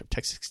good matchup.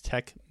 Texas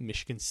Tech,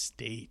 Michigan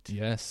State.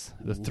 Yes.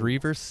 The 3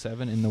 versus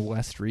 7 in the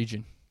West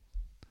region.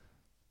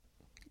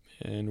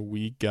 And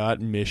we got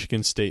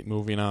Michigan State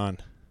moving on.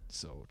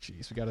 So,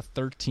 geez, we got a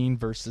 13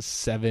 versus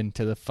 7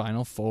 to the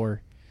Final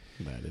Four.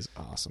 That is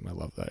awesome. I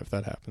love that. If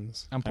that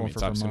happens, I'm pulling for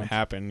it's obviously Vermont. going to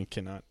happen. You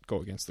cannot go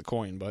against the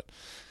coin, but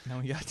now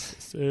we got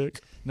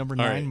sick. Number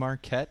 9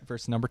 Marquette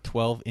versus number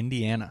 12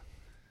 Indiana.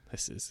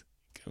 This is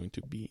going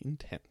to be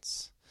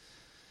intense.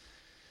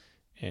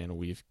 And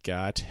we've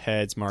got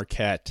heads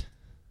Marquette.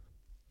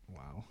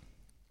 Wow.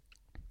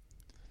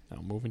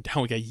 Now moving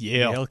down, we got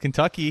Yale.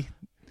 Kentucky.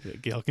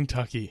 Yale,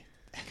 Kentucky.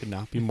 Could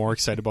not be more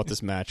excited about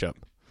this matchup.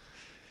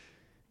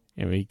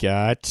 And we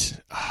got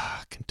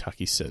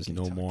Kentucky says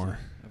Kentucky, no more.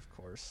 Of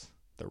course.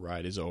 The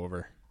ride is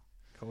over.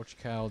 Coach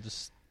Cal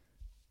just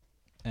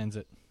ends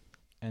it.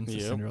 Ends the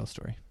Cinderella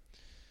story.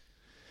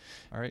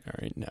 All right.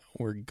 Now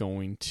we're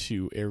going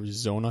to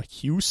Arizona,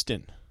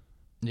 Houston.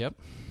 Yep.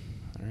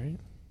 All right.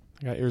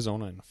 I got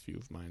Arizona in a few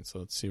of mine, so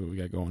let's see what we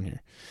got going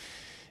here.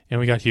 And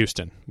we got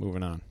Houston.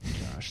 Moving on.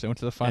 Gosh, they went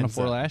to the Final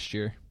Four last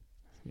year.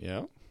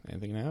 Yep.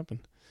 Anything can happen.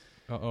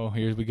 Uh-oh,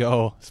 here we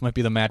go. This might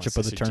be the matchup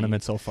of the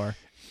tournament so far.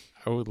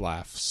 I would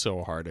laugh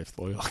so hard if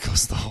Loyola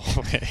goes the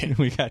whole way.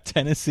 We got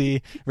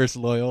Tennessee versus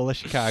Loyola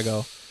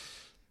Chicago.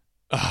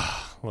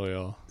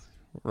 Loyola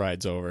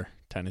rides over.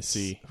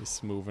 Tennessee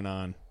is moving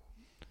on.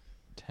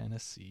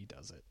 Tennessee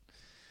does it.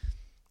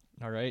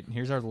 All right, and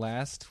here's our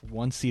last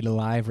one seed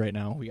alive right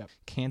now. We got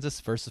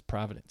Kansas versus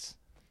Providence.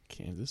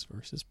 Kansas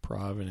versus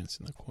Providence,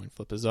 and the coin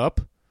flip is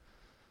up.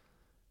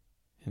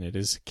 And it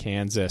is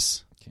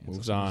Kansas.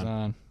 Moves on.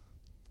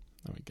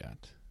 Now we got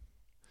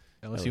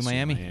LSU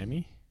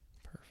Miami.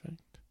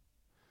 Perfect.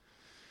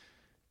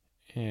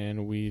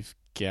 And we've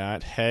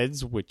got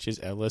heads, which is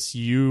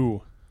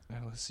LSU.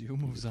 LSU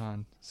moves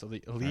on. So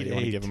the Elite Eight. You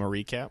want to give them a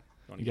recap?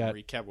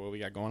 Recap what we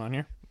got going on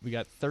here? We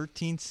got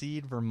 13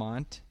 seed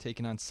Vermont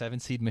taking on 7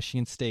 seed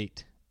Michigan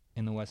State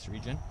in the West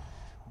region.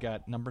 We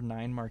got number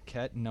 9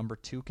 Marquette and number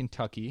 2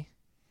 Kentucky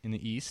in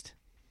the East.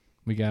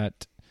 We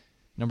got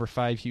number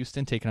 5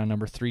 Houston taking on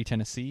number 3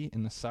 Tennessee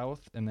in the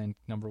South, and then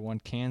number 1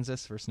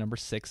 Kansas versus number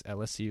 6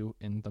 LSU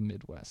in the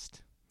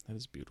Midwest. That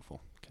is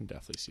beautiful. Can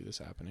definitely see this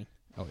happening.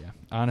 Oh yeah.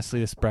 Honestly,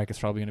 this bracket's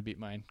probably going to beat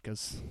mine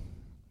because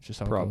it's just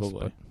how it goes.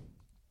 But.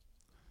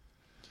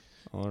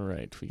 All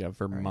right, we got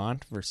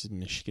Vermont versus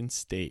Michigan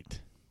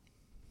State.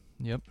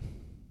 Yep.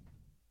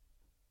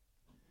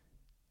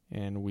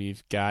 And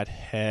we've got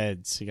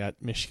heads. We got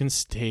Michigan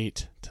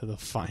State to the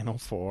Final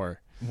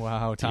Four.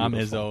 Wow, Tom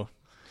Izzo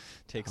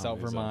takes out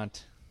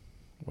Vermont.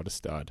 What a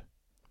stud.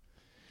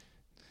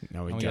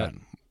 Now we got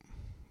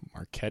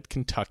Marquette,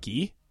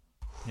 Kentucky.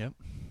 Yep.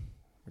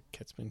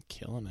 Marquette's been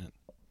killing it.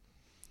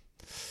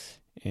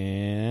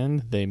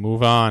 And they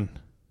move on.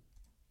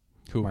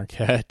 Who?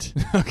 Marquette.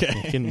 Okay.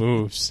 Making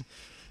moves.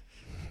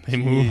 They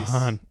move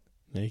on.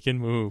 Making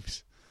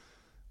moves.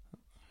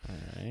 All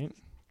right.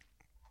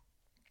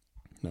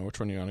 Now, which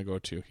one are you going to go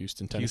to?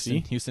 Houston,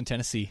 Tennessee? Houston,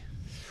 Tennessee.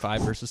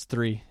 5 versus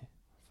 3.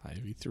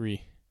 5v3.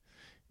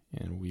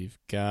 And we've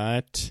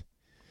got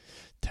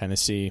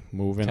Tennessee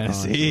moving on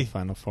to the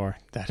Final Four.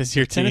 That is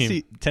your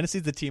team.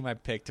 Tennessee's the team I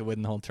picked to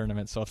win the whole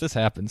tournament. So if this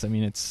happens, I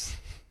mean, it's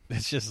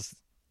just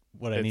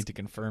what I need to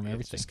confirm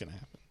everything. It's just going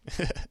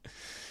to happen.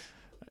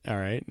 All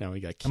right. Now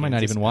we got Kansas. I might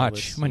not even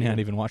watch. I might not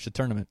even watch the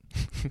tournament.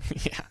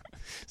 Yeah.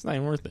 It's not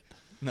even worth it.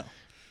 No.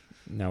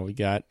 Now we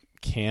got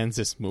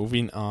Kansas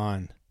moving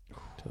on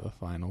to the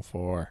Final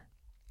Four.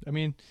 I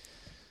mean,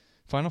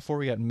 Final Four,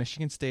 we got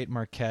Michigan State,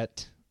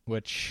 Marquette,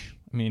 which,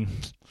 I mean,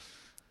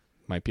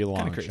 might be a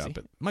long shot,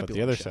 but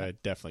the other side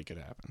definitely could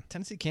happen.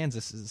 Tennessee,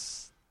 Kansas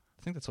is,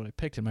 I think that's what I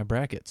picked in my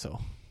bracket,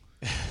 so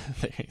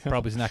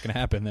probably is not going to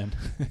happen then.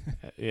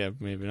 Yeah,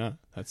 maybe not.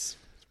 That's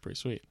pretty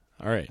sweet.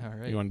 All right.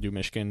 You want to do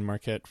Michigan,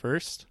 Marquette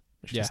first?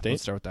 Michigan State?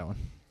 Let's start with that one.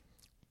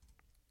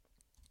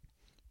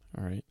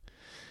 All right.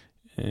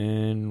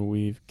 And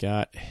we've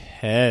got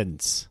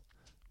heads.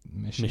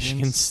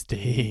 Michigan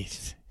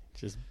State.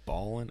 Just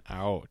balling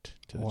out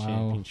to the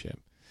championship.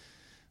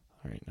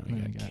 All right. Now we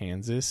got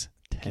Kansas,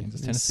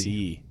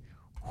 Tennessee.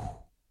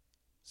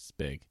 It's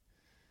big.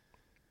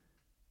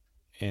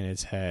 And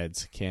it's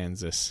heads.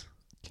 Kansas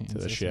to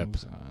the ship.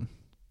 Moves on.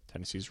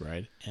 Tennessee's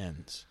ride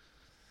ends.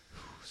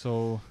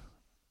 So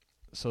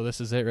this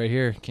is it right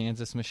here.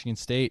 Kansas, Michigan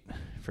State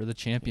for the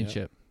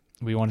championship. Yep.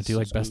 We want to do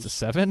like best of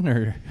 7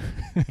 or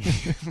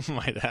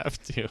might have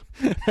to.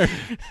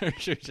 or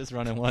should we just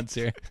run it once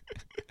here?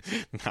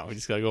 No, we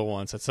just gotta go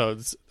once. That's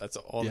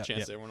all the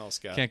chance everyone else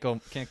got. Can't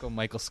go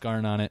Michael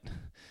Scarn on it.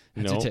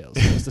 That's nope. your tails.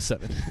 Best of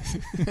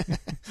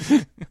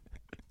 7.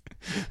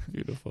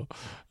 Beautiful.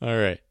 All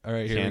right,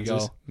 here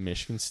Kansas, we go.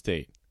 Michigan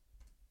State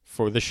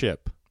for the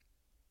ship.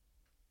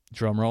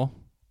 Drum roll.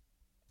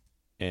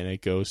 And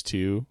it goes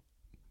to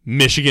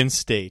Michigan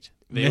State.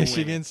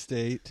 Michigan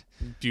State.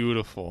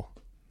 Beautiful.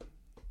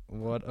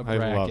 What a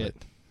bracket. I love it.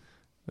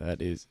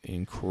 That is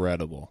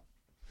incredible.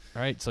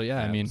 All right, so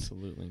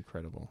absolutely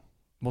incredible.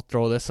 We'll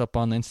throw this up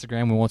on the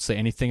Instagram. We won't say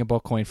anything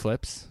about coin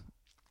flips.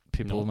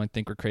 People might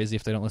think we're crazy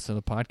if they don't listen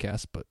to the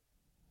podcast, but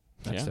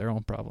that's their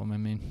own problem. I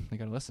mean, they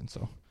got to listen,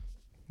 so.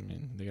 I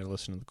mean, they got to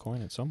listen to the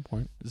coin at some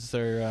point. Is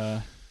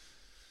there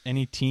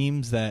any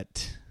teams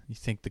that you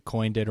think the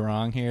coin did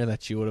wrong here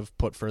that you would have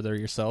put further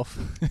yourself?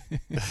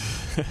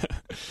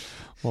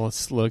 Well,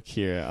 let's look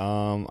here.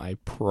 I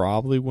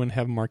probably wouldn't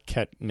have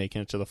Marquette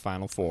making it to the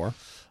Final Four.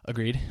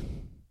 Agreed.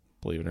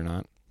 Believe it or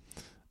not.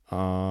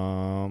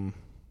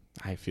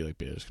 I feel like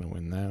Baylor's going to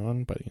win that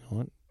one, but you know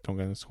what? Don't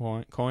get this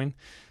coin.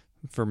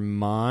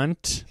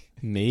 Vermont,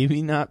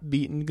 maybe not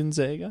beating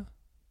Gonzaga,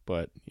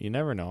 but you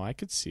never know. I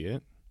could see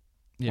it.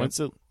 Yep.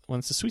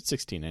 Once the Sweet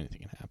 16, anything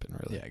can happen,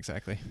 really. Yeah,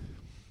 exactly.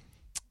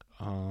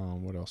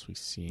 What else we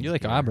seen? You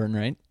like Auburn,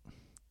 right?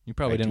 You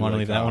probably didn't want to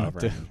leave that one up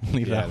to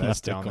leave that one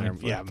up down there.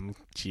 Yeah,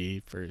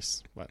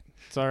 jeepers. But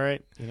it's all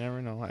right. You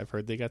never know. I've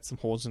heard they got some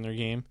holes in their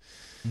game.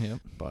 Yep.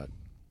 But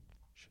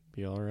should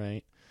be all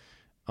right.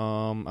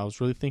 I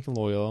was really thinking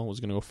Loyola was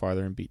going to go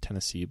farther and beat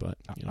Tennessee, but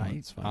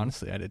it's fine.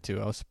 Honestly, I did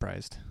too. I was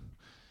surprised.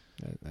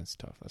 That's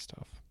tough.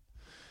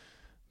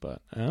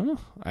 But I don't know.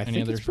 I Any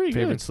think other it's pretty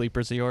favorite good.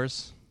 sleepers of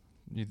yours?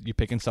 You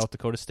picking South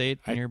Dakota State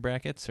in your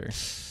brackets, or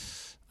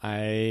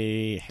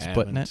I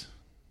splitting haven't. it?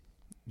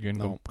 You're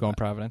gonna go on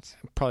Providence?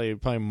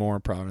 Probably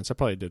more Providence. I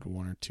probably did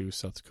 1 or 2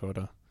 South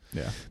Dakota.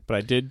 Yeah, but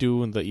I did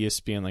do the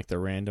ESPN like the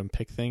random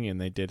pick thing, and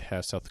they did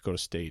have South Dakota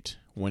State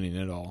winning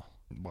it all.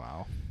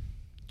 Wow!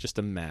 Just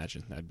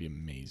imagine, that'd be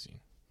amazing.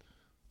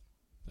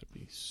 That'd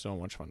be so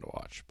much fun to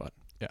watch. But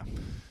yeah,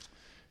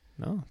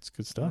 no, it's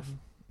good stuff.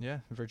 Yeah,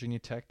 Virginia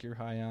Tech, you're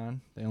high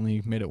on. They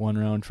only made it 1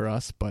 round for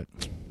us, but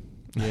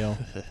Yale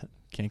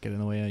can't get in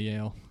the way of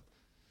Yale.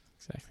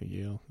 Exactly,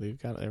 Yale.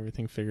 They've got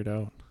everything figured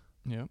out.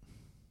 Yep.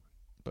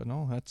 But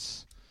no,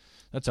 that's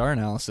our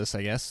analysis,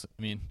 I guess.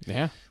 I mean,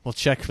 yeah, we'll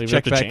check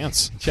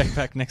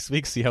back next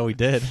week, see how we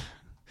did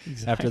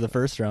after the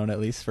first round, at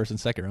least first and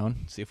second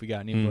round. See if we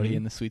got anybody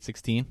in the Sweet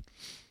 16.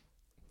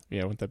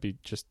 Yeah, wouldn't that be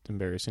just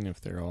embarrassing if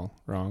they're all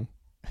wrong?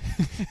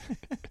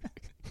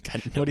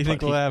 What do you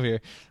think we'll have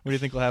here? What do you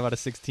think we'll have out of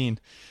 16?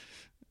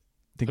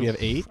 Think we have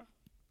 8?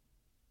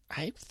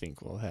 I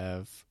think we'll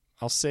have.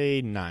 I'll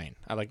say 9.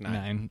 I like 9.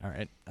 9. All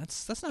right,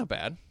 that's not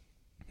bad.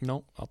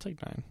 No, I'll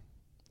take 9.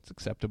 It's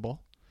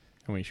acceptable.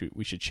 And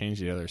we should change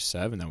the other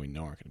 7 that we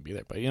know aren't going to be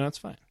there. But it's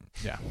fine.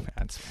 Yeah,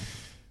 that's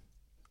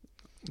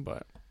fine.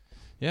 But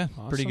yeah,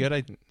 awesome. Pretty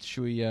good.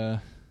 Should we got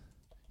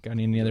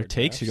any other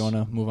takes? Or do you want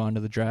to move on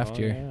to the draft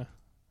here? Yeah.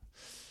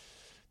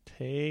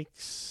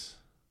 Takes.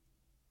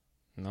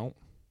 Nope.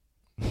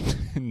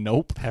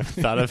 Nope.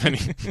 Haven't thought of any.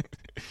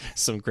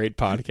 Some great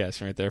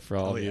podcasting right there for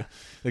all of you.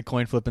 The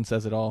coin flipping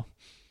says it all.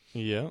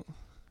 Yeah.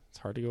 It's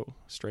hard to go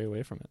stray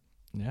away from it.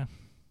 Yeah.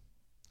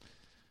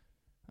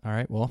 All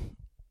right, well,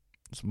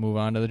 let's move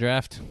on to the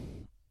draft.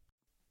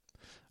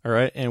 All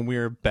right, and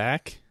we're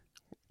back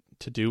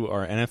to do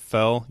our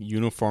NFL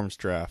uniforms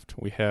draft.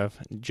 We have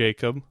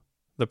Jacob,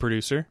 the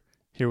producer,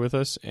 here with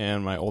us,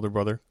 and my older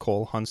brother,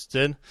 Cole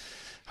Hunstad.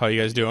 How are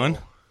you guys doing?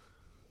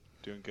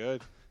 Doing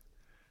good.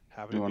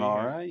 Happy doing to be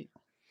all here. right.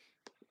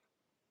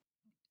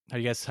 How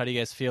do you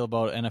guys feel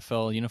about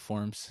NFL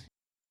uniforms?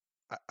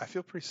 I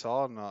feel pretty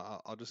solid, and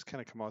I'll just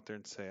kind of come out there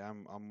and say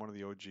I'm one of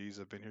the OGs.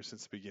 I've been here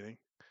since the beginning.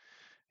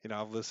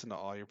 I've listened to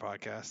all your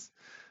podcasts,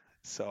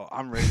 so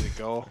I'm ready to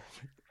go.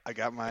 I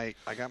got my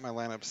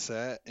lineup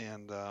set,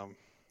 and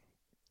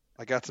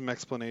I got some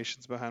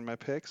explanations behind my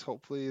picks.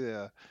 Hopefully,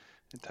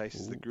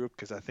 entices the group,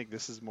 because I think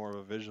this is more of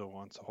a visual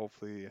one. So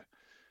hopefully,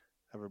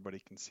 everybody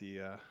can see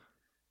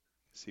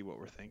what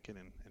we're thinking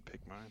and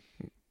pick mine.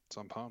 So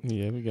I'm pumped.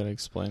 Yeah, we got to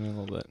explain it a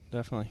little bit,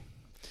 definitely.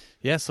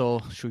 Yeah.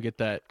 So should we get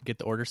the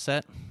order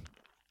set?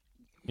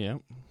 Yeah.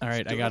 All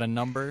right. I got a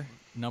number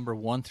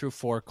 1 through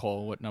 4.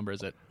 Cole, what number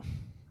is it?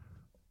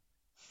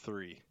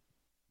 3.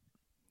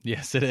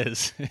 Yes, it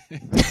is.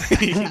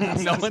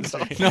 no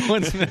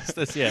one's missed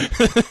this yet.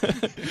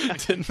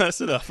 Didn't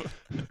mess it up.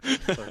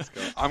 Let's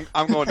go.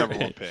 I'm going number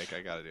 1 pick.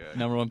 I gotta do it.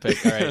 Number 1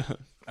 pick. All right.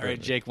 All right,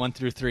 Jake. 1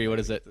 through 3. What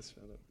is it?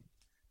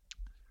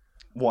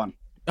 1.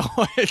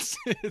 Oh, it's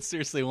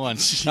seriously 1.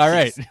 All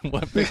right.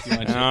 What pick do you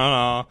want? Jake?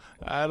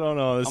 I don't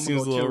know. This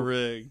seems a little 2.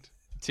 rigged.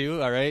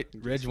 2. All right.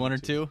 Reg, 1 or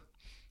 2?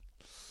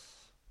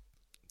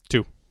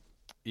 2.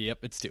 Yep,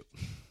 it's 2.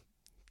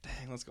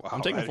 Dang, let's go. Wow,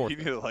 I'm taking 4. You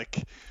need to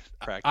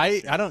practice.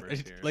 I don't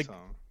here, like. so.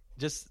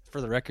 Just for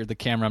the record, the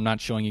camera, I'm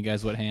not showing you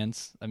guys what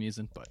hands I'm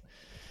using, but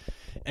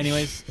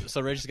anyways, so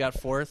Reg's got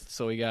 4th.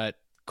 So we got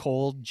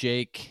Cole,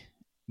 Jake,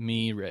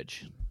 me, Reg.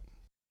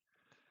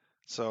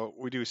 So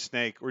we do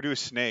snake. We're doing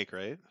snake,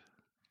 right?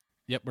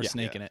 Yep, we're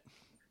snaking it.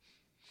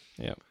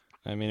 Yep.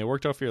 I mean, it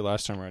worked out for you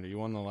last time, right? You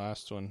won the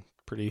last one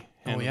pretty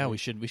handily. Oh yeah,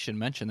 we should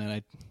mention that.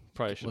 I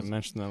probably should have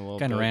mentioned that a little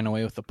bit. Kind of ran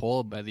away with the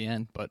poll by the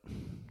end, but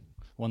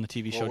won the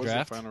TV show draft. What was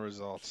the final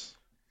results?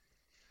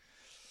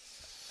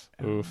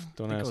 Oof,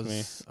 don't ask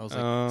me. I was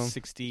like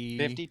 60...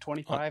 50,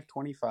 25,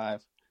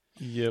 25.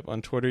 Yep,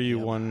 on Twitter you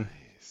won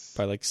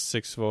by like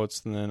 6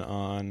 votes, and then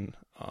on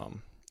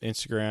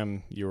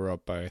Instagram you were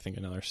up by I think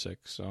another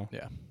 6. So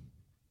yeah,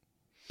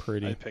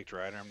 pretty. I picked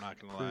Ryder. I'm not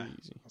gonna lie.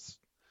 Easy.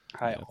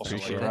 I also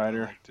like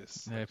Ryder.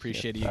 I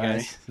appreciate you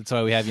guys. That's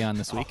why we have you on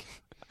this week.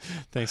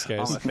 Thanks, guys.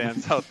 All my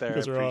fans out there, I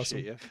awesome.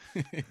 appreciate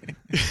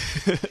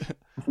you.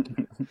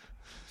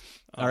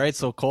 All right,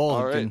 so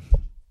Cole, you can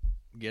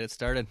get it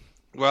started.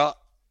 Well,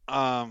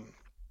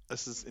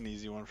 this is an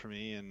easy one for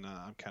me, and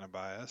I'm kind of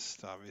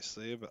biased,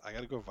 obviously, but I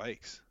got to go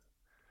Vikes.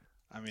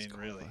 I mean,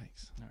 really.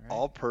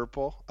 All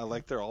purple. I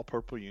like their all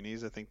purple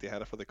unis. I think they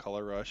had it for the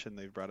color rush, and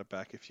they've brought it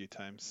back a few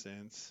times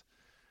since.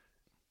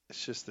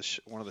 It's just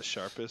one of the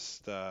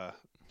sharpest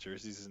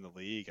jerseys in the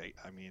league.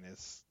 I mean,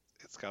 it's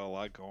got a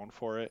lot going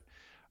for it.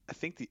 I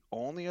think the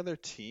only other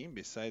team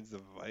besides the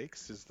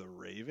Vikes is the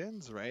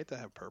Ravens, right? That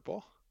have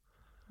purple.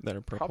 That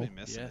are purple. Probably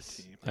missing a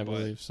team. I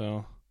believe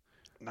so.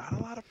 Not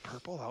a lot of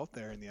purple out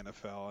there in the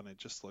NFL, and it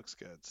just looks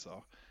good.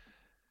 So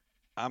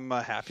I'm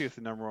happy with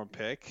the number 1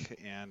 pick,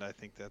 and I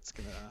think that's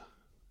gonna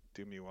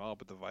do me well.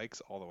 But the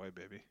Vikes all the way,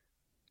 baby.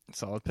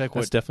 Solid pick.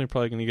 That's definitely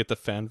probably going to get the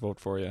fan vote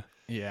for you.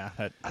 Yeah,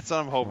 that's what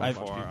I'm hoping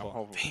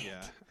for.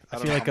 Yeah. I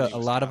feel like a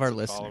lot of our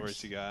listeners.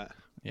 Followers you got.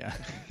 Yeah.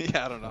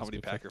 Yeah, I don't know how many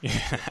Packer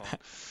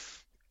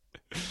fans.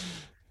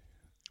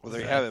 Well,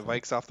 there you have it.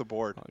 Vikes off the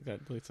board. Oh,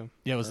 God, delete some.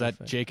 Yeah, was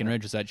that Jake and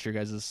Ridge? Was that your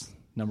guys'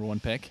 number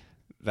 1 pick?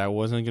 That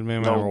wasn't going to be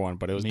my number 1,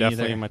 but it was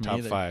definitely in my top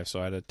 5,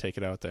 so I had to take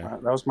it out there.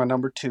 That was my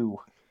number 2.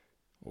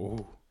 Ooh.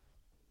 All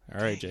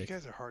right, Jake. You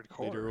guys are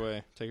hardcore. Lead her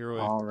away. Take her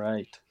away.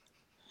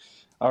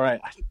 All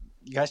right.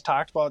 You guys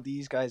talked about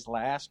these guys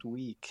last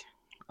week.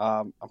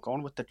 I'm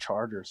going with the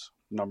Chargers,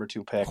 number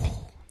 2 pick.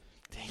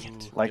 Dang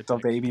it. Like the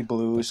baby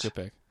blues. Good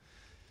pick.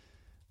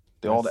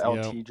 The old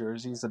LT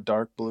jerseys, the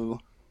dark blue.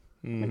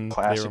 Mm-hmm.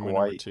 Classic they were my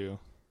white. Number 2.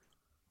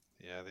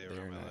 Yeah, they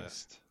were on my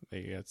list.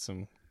 They got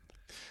some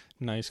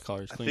nice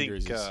colors, clean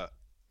jerseys.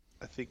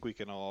 I think we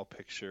can all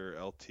picture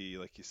LT,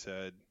 like you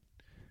said,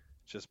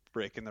 just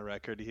breaking the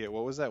record.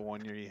 What was that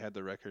one year he had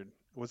the record?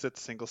 Was it the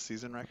single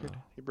season record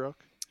he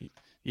broke?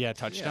 Yeah,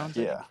 touchdowns?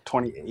 Yeah,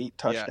 28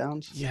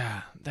 touchdowns.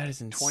 Yeah, that is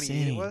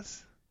insane. 28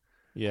 was?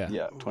 Yeah.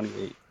 Yeah,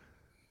 28.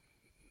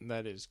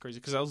 That is crazy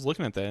because I was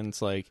looking at that and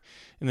it's like,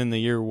 and then the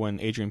year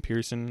when Adrian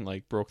Peterson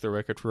like broke the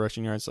record for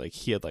rushing yards, like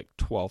he had like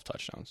 12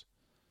 touchdowns.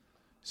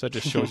 So it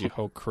just shows you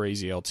how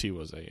crazy LT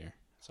was that year.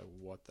 So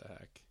what the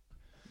heck?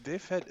 They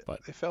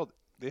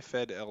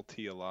fed LT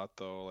a lot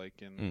though,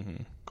 like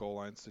in goal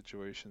line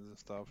situations and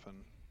stuff, and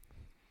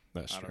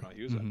that's I true. don't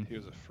know. He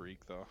was a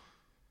freak though.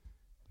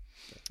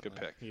 Good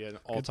pick. He had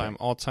an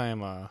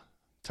all-time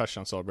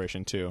touchdown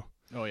celebration too.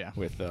 Oh yeah,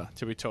 with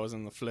tippy toes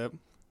in the flip.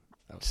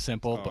 That was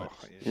simple, but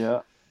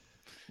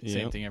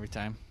same thing every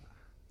time.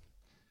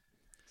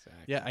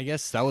 Exactly. Yeah, I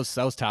guess that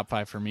was top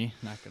 5 for me.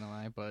 Not gonna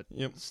lie, but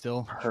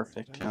still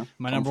perfect. Yeah.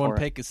 My number 1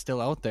 pick is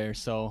still out there,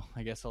 so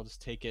I guess I'll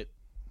just take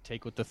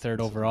with the 3rd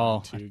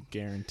overall.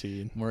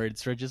 Guaranteed. I'm worried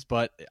it's Ridges,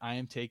 but I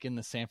am taking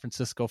the San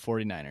Francisco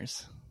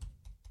 49ers.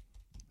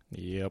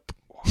 Yep.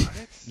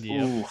 What?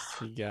 Yep. Oof.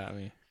 You got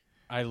me.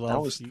 I love.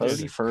 That was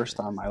 31st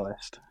on my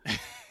list.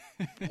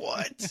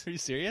 What? Are you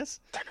serious?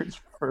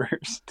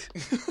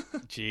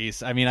 31st.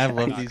 Jeez, I mean, I've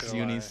loved these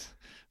unis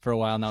for a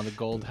while now. The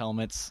gold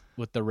helmets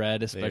with the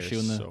red, especially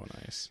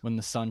when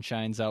the sun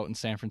shines out in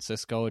San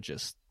Francisco, it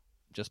just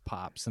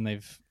pops, and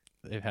they've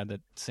had that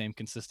same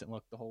consistent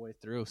look the whole way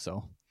through.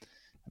 So,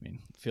 I mean,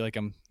 I feel like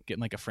I'm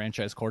getting like a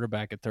franchise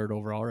quarterback at 3rd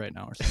overall right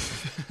now or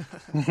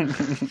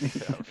something.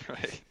 Yeah,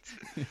 right.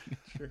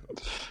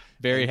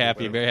 Very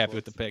happy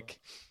with the pick.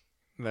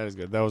 That is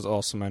good. That was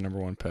also my number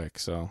 1 pick,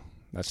 so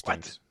that's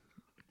nice.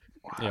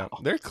 Wow. Yeah,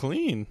 they're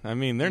clean. I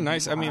mean, they're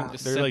nice. I mean,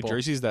 they're like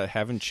jerseys that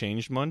haven't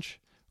changed much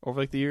over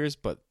like the years,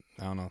 but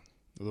I don't know.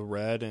 The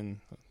red and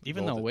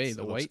even the whites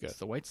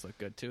look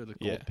good too. The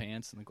gold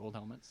pants and the gold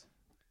helmets.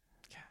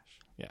 Gosh.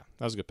 Yeah,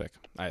 that was a good pick.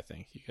 I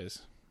think you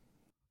guys.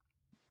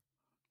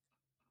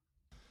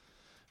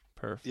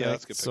 Perfect. Yeah,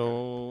 that's a good pick.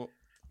 So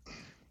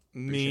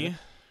me.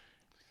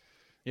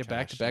 Yeah,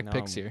 back-to-back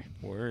picks here.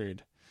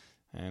 Worried.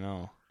 I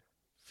know.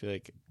 I feel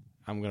like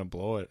I'm gonna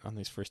blow it on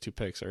these first 2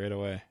 picks right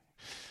away.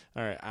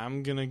 All right,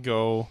 I'm gonna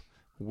go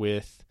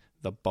with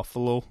the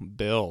Buffalo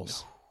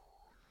Bills.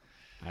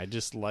 I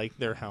just like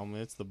their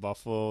helmets, the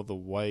buffalo, the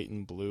white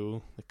and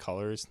blue, the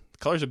colors. The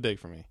colors are big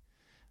for me.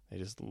 They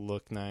just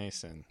look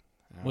nice, and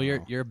well,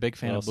 you're a big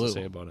fan of blue. To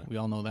say about it? We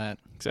all know that.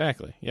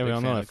 Exactly. Yeah, we all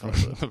know that from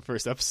the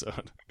first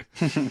episode.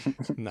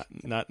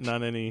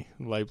 not any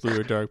light blue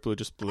or dark blue,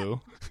 just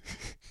blue.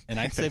 And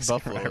I'd say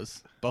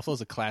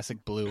Buffalo's a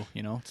classic blue.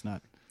 You know, it's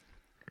not.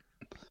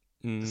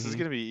 This is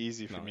gonna be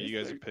easy for me. You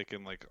guys are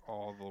picking like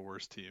all the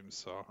worst teams,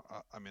 so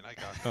I mean, I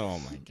got. Oh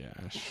my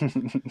gosh!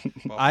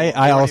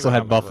 I also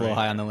have Buffalo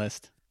high on the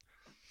list.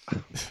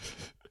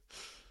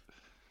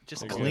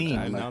 Just clean.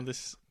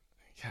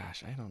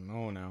 Gosh, I don't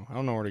know now. I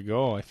don't know where to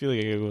go. I feel like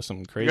I gotta go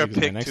something crazy. You got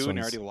pick next 2 and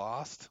you already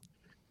lost.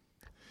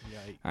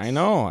 Yikes. I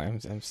know.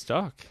 I'm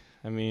stuck.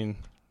 I mean,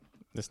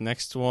 this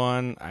next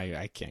one,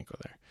 I can't go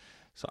there.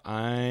 So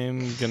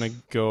I'm gonna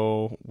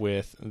go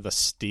with the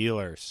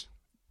Steelers.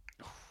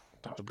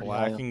 The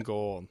black and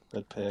gold.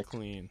 Good pick.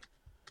 Clean.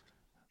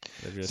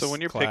 So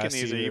when you're picking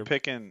these, are you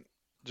picking,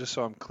 just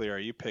so I'm clear, are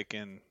you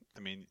picking,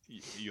 I mean,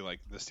 you like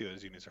the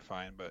Steelers unis are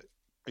fine, but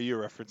are you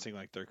referencing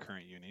like their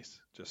current unis,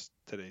 just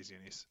today's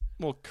unis?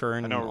 Well,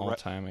 current and all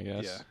time, I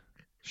guess. Yeah.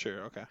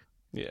 Sure, okay.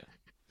 Yeah.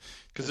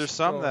 Because there's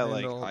some that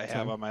like I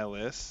have on my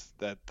list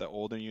that the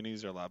older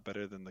unis are a lot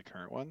better than the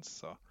current ones,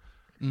 so.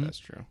 That's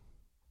true.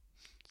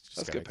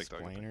 That's a good pick, though.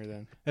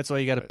 Then. That's why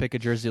you got to pick a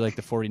jersey like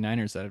the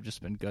 49ers that have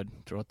just been good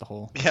throughout the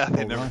whole. Yeah,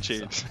 they never run,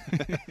 change. So.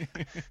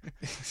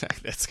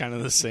 Exactly. That's kind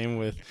of the same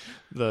with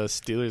the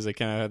Steelers. They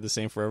kind of had the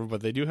same forever,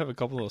 but they do have a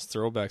couple of those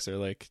throwbacks that are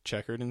like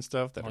checkered and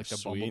stuff that like are the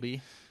sweet. Bumblebee.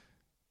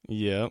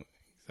 Yep,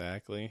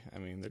 exactly. I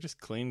mean, they're just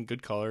clean,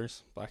 good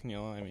colors, black and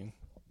yellow. I mean,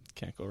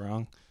 Can't go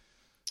wrong.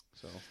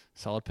 So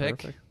solid pick.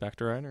 Perfect. Back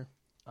to Ryder.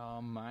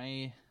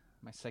 My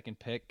second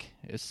pick.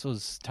 This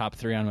was top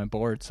 3 on my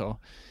board, so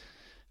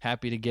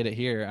happy to get it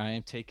here. I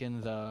am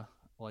taking the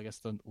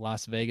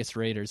Las Vegas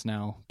Raiders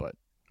now, but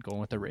going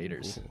with the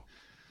Raiders. Ooh.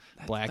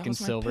 Black that and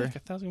was my silver. pick. I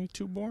thought it was going to be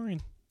too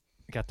boring.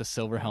 Got the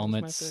silver That was my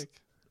helmets. pick.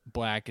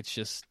 Black. It's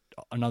just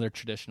another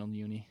traditional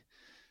uni.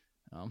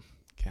 Gosh.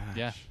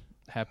 Yeah.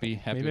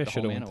 Happy Maybe with I the home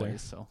should've went there.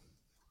 anyways. So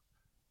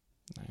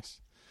Nice.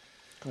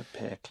 Good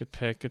pick.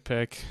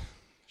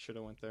 Should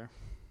have went there.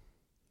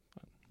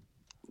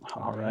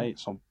 All right.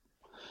 So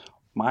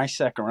my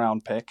second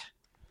round pick.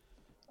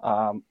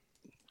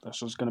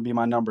 This was going to be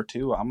my number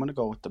 2. I'm going to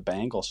go with the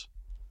Bengals.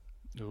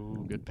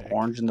 ooh, good pick.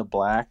 Orange and the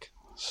black,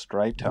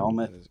 striped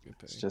helmet. That is a good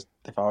pick. It's just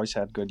they've always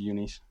had good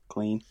unis,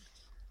 clean.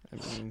 I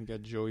mean, you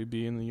got Joey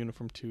B in the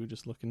uniform too,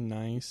 just looking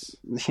nice.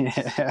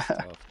 Yeah.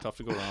 Tough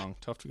to go wrong.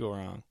 Tough to go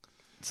wrong.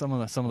 Some of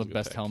That's the a good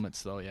best pick.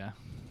 helmets though. Yeah.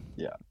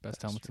 Yeah.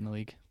 Best That's helmets true. in the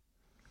league.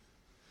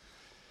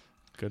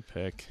 Good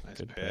pick. Nice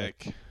Good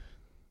pick.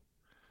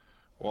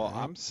 Well, All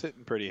right. I'm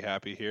sitting pretty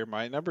happy here.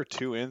 My number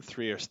 2 and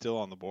 3 are still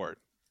on the board.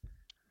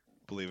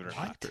 Believe it or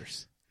not.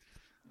 Vipers.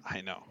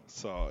 I know.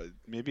 So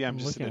maybe I'm I'm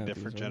just in looking a at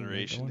these. different What are they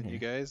generation doing than you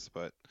here? guys,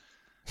 but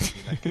I mean,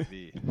 that could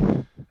be.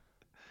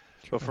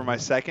 But for my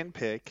second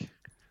pick,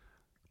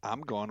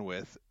 I'm going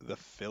with the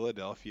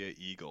Philadelphia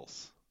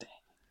Eagles.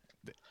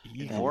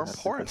 Yeah, More that's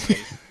a good importantly,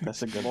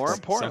 That's a good more pick.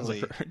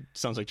 importantly,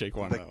 Sounds like Jake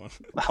wanted that one.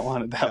 I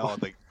wanted that one.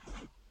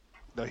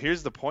 no,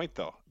 here's the point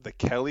though: the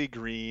Kelly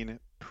Green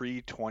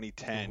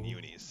pre-2010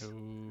 unis.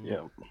 Ooh.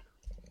 Yeah.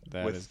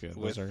 That is good.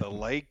 With Those are the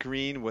light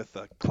green with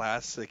the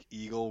classic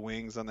eagle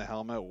wings on the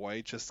helmet,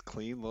 white, just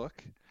clean look.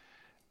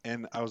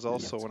 And I was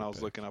also, that's a when I good was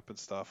pick. looking up and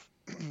stuff,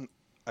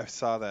 I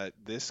saw that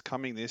this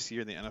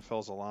year, the NFL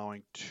is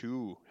allowing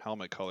 2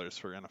 helmet colors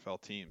for NFL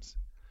teams.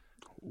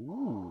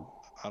 Ooh.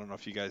 I don't know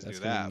if you guys That's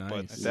knew gonna that, be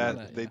but nice. I saw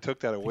that, they yeah.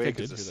 took that I think away I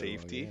because did of hear that one,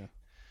 safety.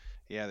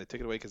 Yeah, they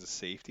took it away because of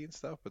safety and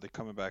stuff, but they're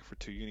coming back for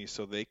 2 unis.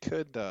 So they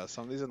could,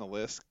 some of these on the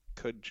list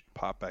could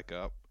pop back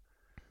up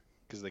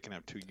because they can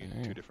have 2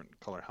 Dang. different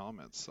color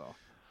helmets. So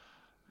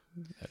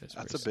That is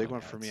that's a pretty big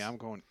one solid. for me. I'm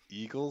going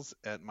Eagles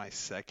at my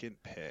second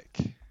pick.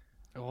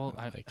 Well,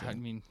 I like I it.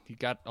 mean, you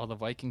got all the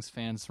Vikings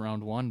fans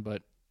round 1,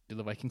 but do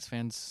the Vikings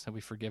fans, have we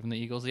forgiven the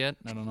Eagles yet?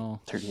 I don't know.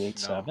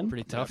 38-7.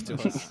 Pretty tough to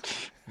Definitely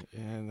us.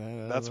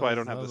 Yeah, That's why I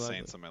don't have that the was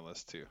Saints on my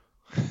list too.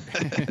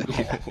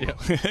 Yeah.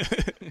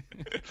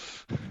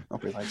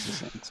 Nobody likes the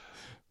Saints.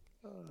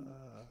 All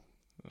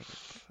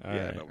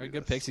Yeah, right. no, All right,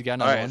 good does. picks. You got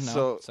another All right, one now?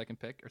 so- Second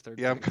pick or third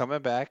Yeah, I'm pick?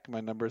 coming back.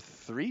 My number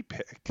 3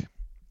 pick.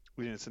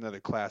 It's another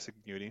classic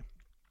beauty.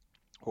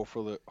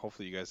 Hopefully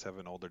you guys have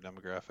an older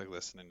demographic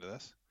listening to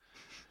this.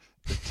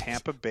 The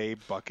Tampa Bay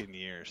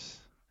Buccaneers.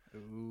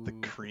 The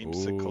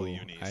creamsicle Ooh,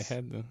 unis. I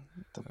had the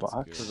The that's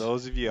Bucs. good. For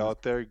those of you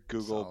out there,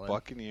 Google Solid.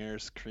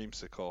 Buccaneers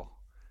creamsicle.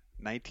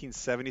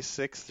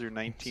 1976 through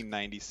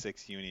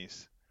 1996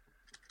 unis.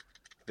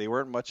 They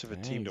weren't much of a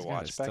Dang, team to he's got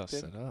watch his back stuff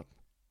then, set up.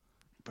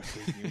 but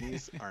the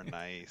unis are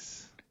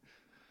nice.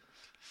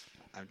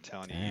 I'm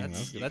telling you, Dang,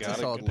 you that's a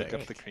gotta solid look pick.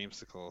 up the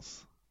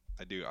creamsicles.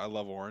 I do. I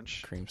love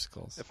orange.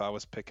 Creamsicles. If I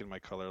was picking my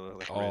color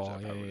like Oh, red, I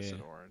yeah, would have yeah, said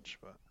yeah. orange.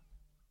 But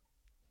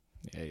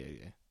Yeah.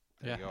 there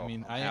Yeah, you go. I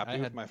mean, I'm I happy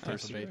with had my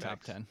first Tampa Bay 3 top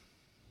picks. 10.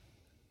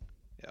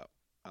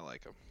 I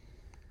like them.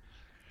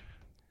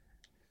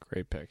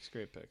 Great picks.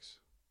 Great picks.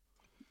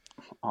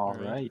 All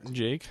right.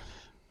 Jake.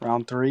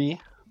 Round 3,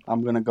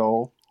 I'm going to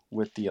go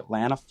with the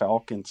Atlanta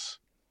Falcons.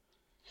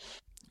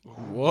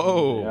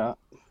 Whoa. Yeah.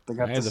 They I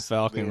got had the this,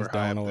 Falcons were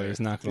high down up a there. ways,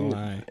 not gonna Dude,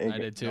 lie. I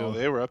did too. No,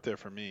 they were up there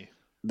for me.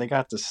 they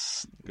got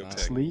this Good Nice.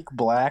 pick. sleek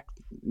black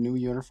new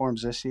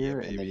uniforms this Yeah, year,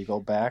 and then baby. you go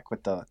back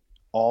with the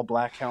all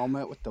black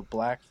helmet with the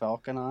black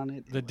Falcon on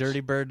it. The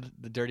Dirty Bird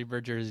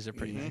jerseys are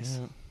pretty Mhm. nice.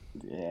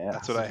 Yeah. Yeah.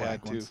 That's what The I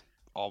had black too. ones.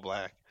 All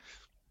black.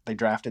 They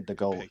drafted the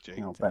GOAT, pick, Jake.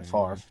 Brett Dang.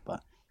 Favre,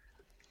 but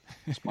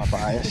it's my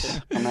bias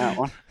on that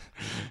one.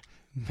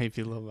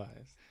 Maybe a little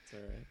biased. It's all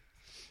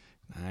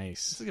right.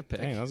 Nice. That's a good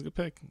pick. Dang, that was a good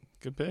pick.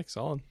 Good pick.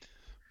 Solid.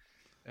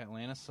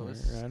 Atlanta, so Alright,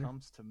 this Ryder.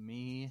 comes to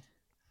me.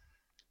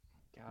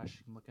 Gosh,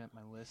 I'm looking at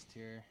my list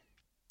here.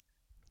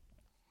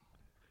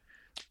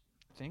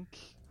 I think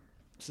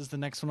this is the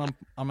next one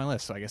on my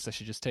list, so I guess I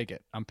should just take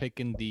it. I'm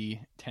picking the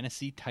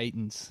Tennessee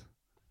Titans.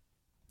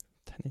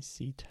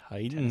 Tennessee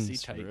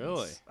Titans.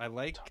 Really? I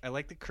like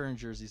the current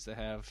jerseys they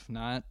have.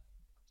 I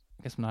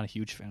guess I'm not a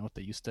huge fan of what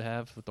they used to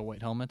have with the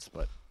white helmets,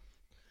 but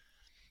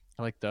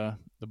I like the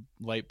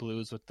light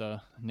blues with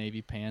the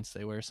navy pants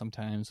they wear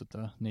sometimes with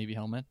the navy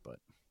helmet, but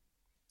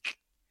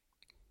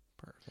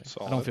Perfect.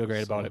 I don't feel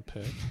great about it.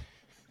 Pick.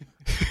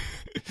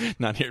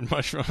 Not hearing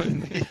much from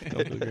it.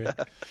 Don't feel great.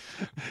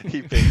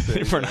 He picks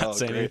it. We're not Oh,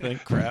 saying great. anything.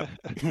 Crap.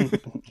 Take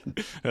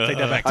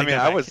that back. I Take mean, that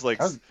I back. was like,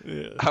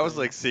 Yeah. I was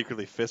like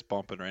secretly fist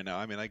bumping right now.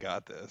 I mean, I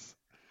got this.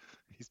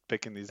 He's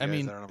picking these guys. I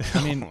mean, that aren't on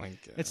my- I mean, Oh my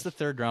God. it's the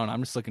third round.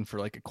 I'm just looking for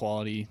like a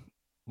quality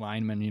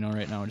lineman,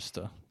 right now, just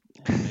to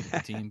make the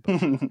team. But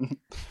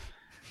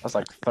That's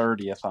like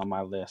 30th on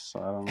my list, so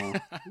I don't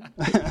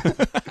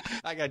know.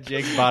 I got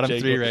Jake's bottom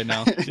Jake three will- right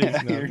now. Jake's Yeah,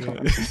 not you're good.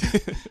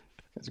 going.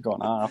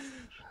 going off.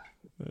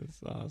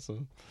 That's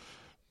awesome.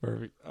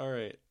 Perfect. All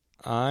right.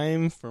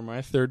 For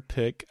my third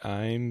pick,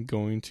 I'm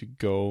going to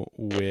go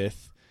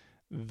with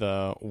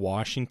the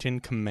Washington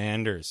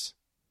Commanders.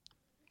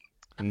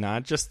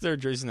 Not just their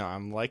jerseys now.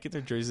 I'm liking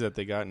their jerseys that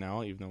they got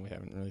now, even though we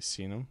haven't really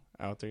seen them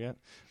out there yet.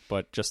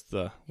 But just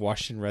the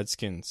Washington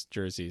Redskins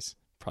jerseys.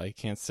 Probably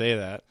can't say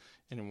that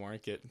anymore.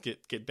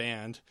 Get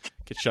banned,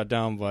 get shut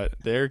down. But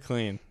they're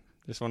clean.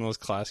 Just one of those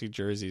classic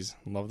jerseys.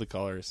 Love the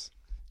colors.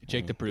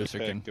 Jake, the producer,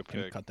 Good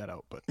can pick. cut that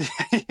out. But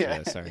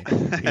Yeah, sorry.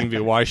 You can be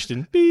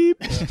Washington. Beep.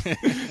 I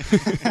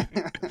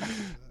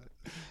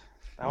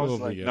was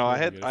like, No, I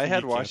had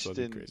Washington.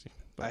 Washington. Crazy,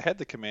 I had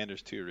the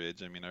Commanders too,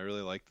 Ridge. I mean, I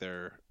really like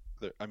their.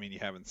 I mean, you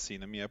haven't seen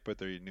them yet, but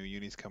their new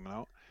unis coming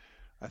out.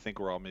 I think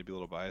we're all maybe a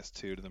little biased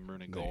too to the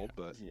maroon and gold,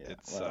 but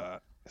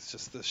it's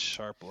just this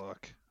sharp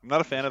look. I'm not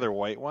a fan of their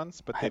white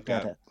ones, but they've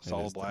got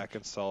solid black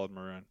and solid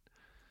maroon.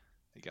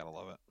 You gotta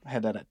love it. I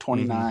had that at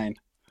 29.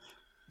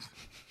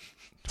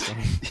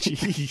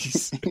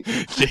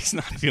 Jeez, Jake's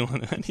not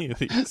feeling any of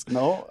these.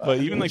 No, but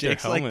even like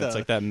Jake's their helmets,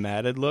 like that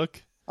matted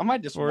look. I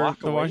might just or walk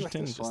the away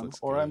Washington with this just one, looks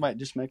or I good. might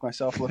just make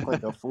myself look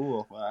like a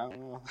fool. I don't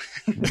know.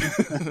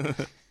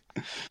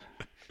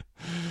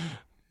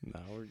 No,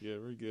 we're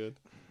good. We're good.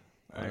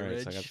 all right,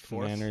 Rich, so I got the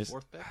fourth Commanders.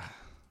 pick.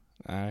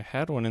 I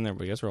had one in there,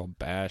 but you guys were all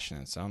bashing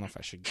it, so I don't know if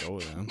I should go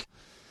with them.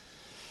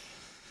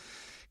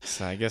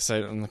 So I guess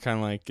I'm kind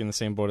of like in the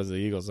same boat as the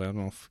Eagles. I don't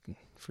know if I can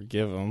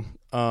forgive them.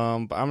 But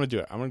I'm gonna do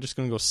it. I'm just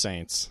gonna go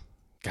Saints.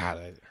 God,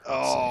 I hate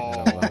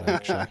saying that out loud,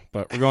 actually.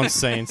 But we're going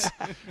Saints.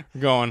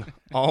 We're going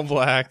all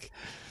black.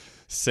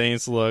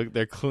 Saints look.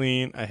 They're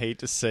clean. I hate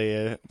to say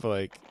it, but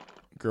like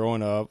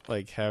growing up,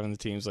 like having the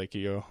teams like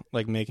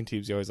like making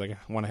teams, you always like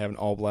want to have an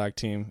all black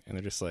team, and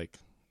they're just like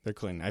they're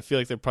clean. I feel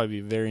like they'd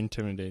probably be very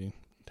intimidating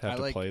to have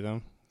to play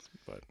them.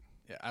 But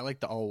yeah, I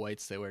like the all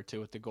whites they wear too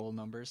with the gold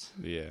numbers.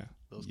 Yeah,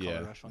 Those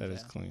color rush ones. that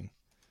is clean.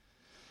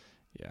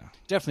 Yeah,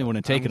 definitely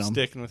wouldn't have taken them.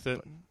 Sticking with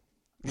it.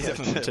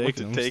 Definitely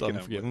taking them. Still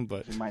forgive them,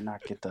 but You might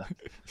not get the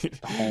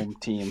home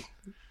team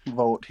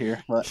vote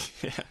here, but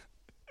yeah,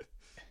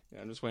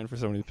 I'm just waiting for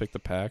somebody to pick the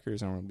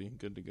Packers, and we'll be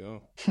good to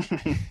go.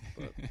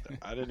 But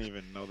I didn't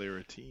even know they were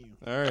a team.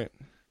 all right,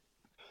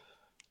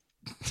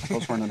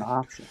 those weren't an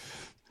option.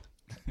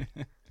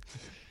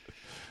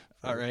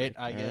 All right,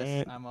 I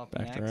guess right, I'm up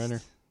back next. to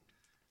Ryder.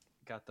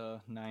 Got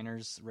the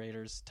Niners,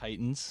 Raiders,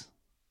 Titans.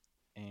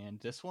 And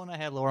this one I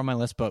had lower on my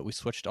list, but we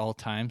switched all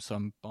time, so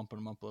I'm bumping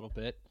them up a little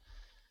bit.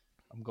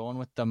 I'm going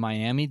with the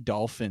Miami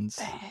Dolphins.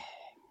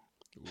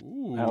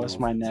 Ooh, That was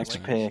my next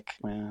like- pick,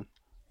 man.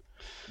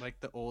 Like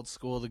the old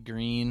school, the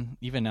green.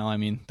 Even now, I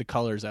mean, the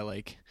colors I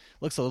like.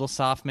 Looks a little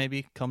soft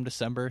maybe come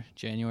December,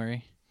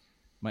 January.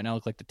 Might not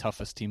look like the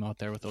toughest team out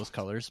there with those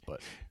colors,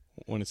 but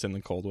when it's in the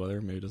cold weather,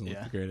 maybe it doesn't look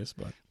Yeah. the greatest,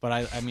 but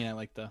I mean, I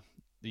like the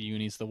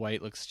unis. The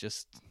white looks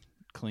just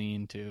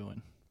clean too,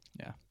 and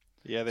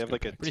Yeah, they have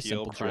like a pretty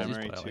teal simple jerseys,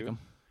 primary but I like too. 'em.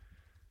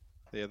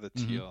 They have the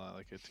Mhm. teal. I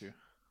like it too.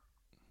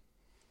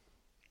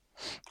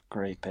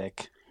 Great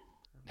pick.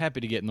 Happy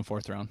to get in the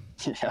fourth round.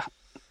 Yeah.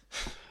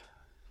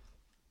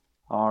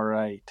 All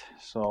right.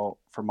 So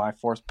for my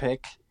fourth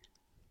pick,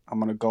 I'm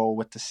going to go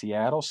with the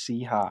Seattle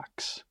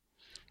Seahawks.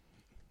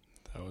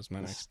 that was my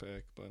next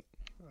pick. But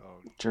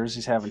Oh,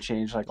 Jerseys haven't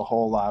changed like a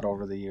whole lot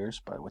over the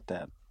years, but with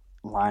that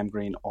lime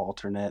green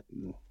alternate,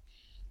 and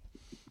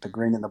the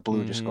green and the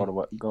blue just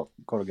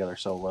go together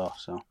so well.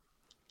 So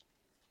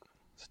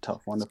it's a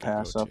tough one to That's a good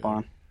pass up go-to.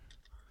 on.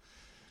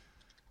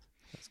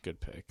 that's a good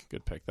pick.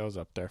 Good pick. That was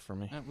up there for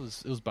me. It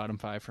was bottom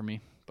 5 for me,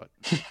 but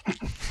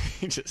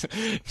Just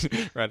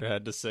Ryder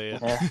had to say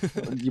it.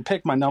 Yeah. You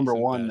picked my number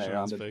Some one bash there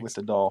on on his the, picks. with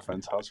the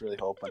Dolphins. I was really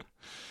hoping.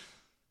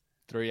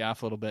 throw you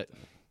off a little bit.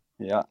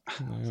 Yeah. Yeah.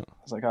 I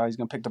was like, oh, he's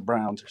going to pick the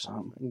Browns or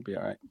something. It'll be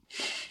all right.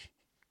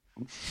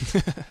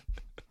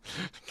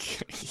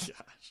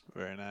 Gosh.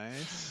 very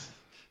nice.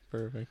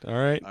 Perfect. All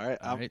right. All right,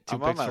 All I'm, right, 2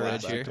 I'm on picks my for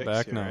last Ed two here. picks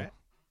Back here, now. right?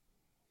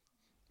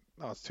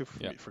 No, it's two for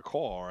Yep. me, for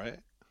Cole, all right?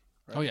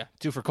 Oh yeah,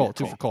 2 for Cole. Yeah,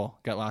 2 for Cole.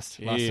 Got lost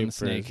in the Jeepers,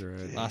 snake.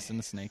 Ryder. Lost in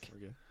the snake. We're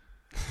good.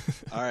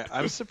 All right,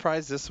 I'm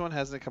surprised this one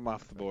hasn't come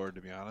off the board,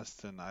 to be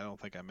honest, and I don't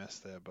think I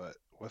missed it. But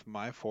with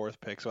my fourth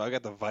pick, so I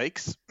got the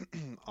Vikes.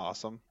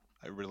 Awesome.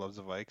 Everybody loves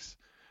the Vikes.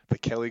 The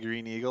Kelly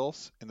Green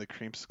Eagles and the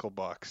Creamsicle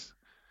Bucks.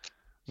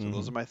 So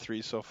those are my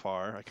three so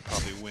far. I could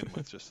probably win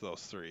with just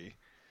those three.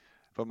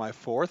 But my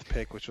fourth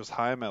pick, which was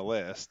high on my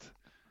list,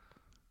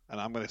 and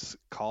I'm going to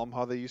call them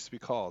how they used to be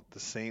called, the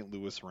St.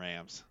 Louis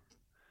Rams.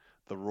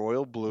 The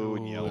royal blue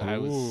and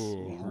yellow.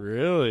 Ooh,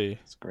 really?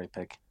 It's a great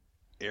pick.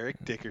 Eric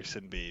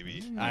Dickerson,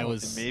 baby. I And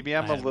was maybe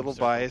I'm I a had him little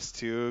circled. biased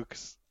too,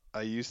 because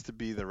I used to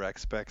be the Rec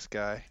Specs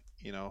guy,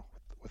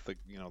 with the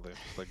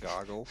the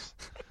goggles.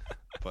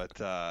 But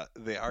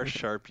they are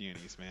sharp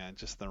unis, man.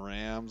 Just the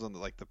Rams on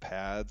the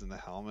pads and the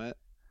helmet.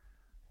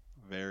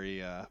 Very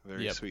Yep,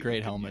 sweet. great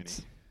looking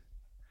helmets.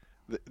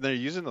 uni. They're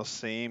using the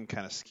same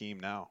kind of scheme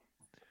now.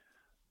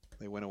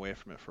 They went away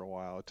from it for a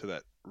while to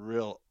that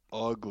real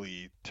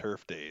ugly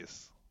turf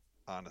days.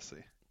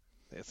 Honestly,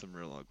 they had some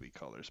real ugly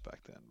colors back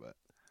then, but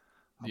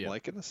I'm Yep.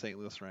 liking the St.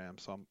 Louis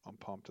Rams, so I'm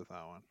pumped with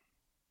that one.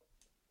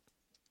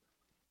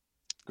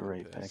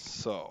 Great pick.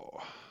 So,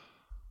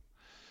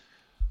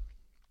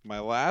 my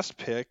last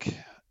pick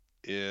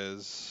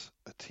is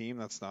a team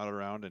that's not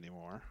around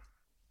anymore,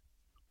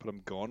 but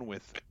I'm going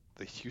with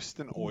the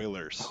Houston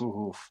Oilers.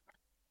 Oof.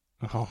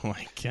 Oh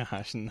my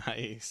gosh,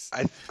 nice.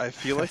 I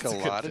feel like a That's a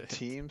good lot of pick.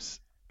 teams,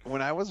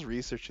 when I was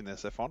researching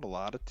this, I found a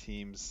lot of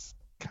teams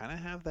kind of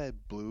have that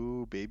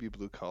baby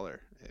blue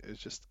color.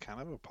 It's just kind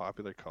of a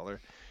popular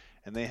color.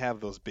 And they have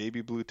those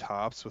baby blue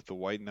tops with the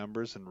white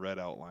numbers and red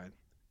outline.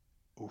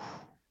 Oof.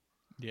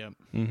 Yep.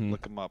 Mm-hmm.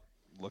 Look them up.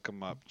 Look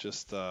them up.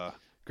 Just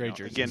Great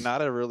jerseys. again,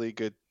 not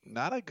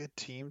a good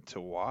team to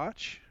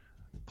watch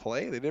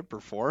play. They didn't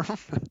perform,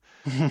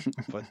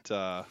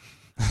 but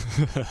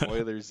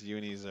Oilers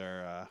unis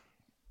are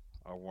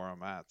where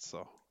I'm at.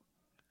 So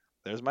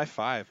there's my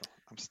 5.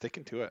 I'm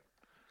sticking to it.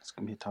 It's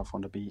gonna be a tough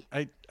one to beat.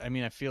 I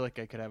mean, I feel like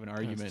I could have an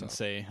argument and tough.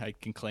 say I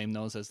can claim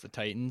those as the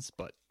Titans,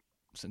 but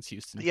since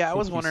Houston, Yeah, I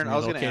was wondering. I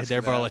was going to ask there,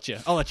 you but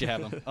that. I'll let you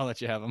have them. I'll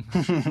let you have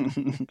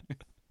them.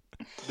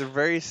 They're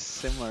very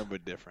similar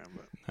but different.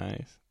 But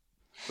Nice.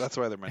 that's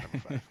why they're my number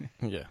 5.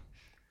 Yeah.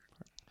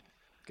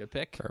 Good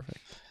pick. Perfect.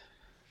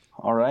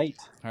 All right.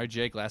 All right,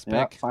 Jake, last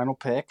Yeah, pick. final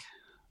pick.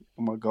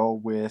 I'm gonna go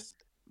with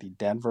the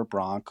Denver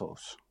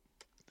Broncos.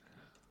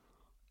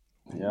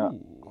 Yeah,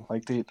 Ooh. I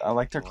like their I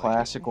like it.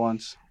 classic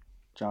ones.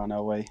 John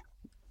Elway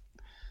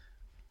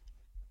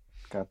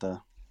got the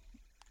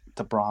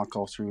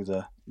Bronco through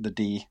the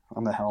D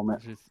on the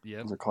helmet.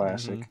 Yep. It's a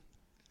classic.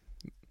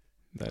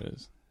 That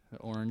is. The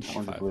orange. Orange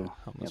and Five blue.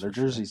 helmets Yeah, their for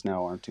sure. jerseys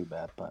now aren't too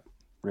bad, but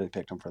really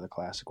picked them for the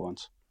classic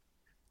ones.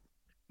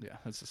 Yeah,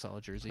 that's a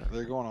solid jersey.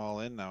 They're going all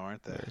in now,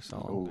 aren't they? Very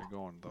solid. Ooh.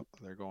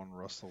 They're going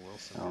Russell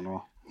Wilson. I don't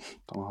know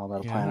how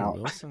that'll Yeah, pan out.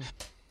 Wilson.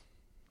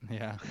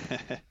 Yeah.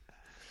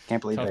 Can't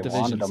believe Tough they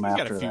division. wanted He's him got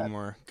after a few that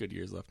more good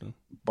years left in him.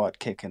 butt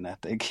kicking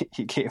that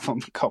he gave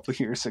him a couple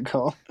years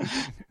ago.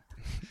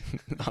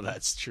 Oh,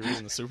 that's true.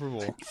 In the Super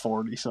Bowl,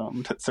 40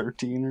 something to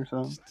 13 or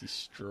something. just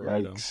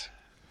destroyed him. Yikes.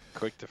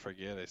 Quick to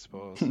forget, I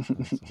suppose.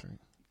 That's all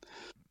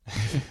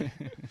right.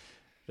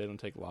 They don't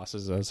take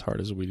losses as hard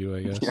as we do,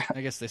 I guess. Yeah.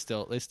 I guess they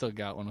still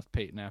got one with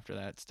Peyton after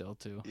that still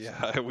too.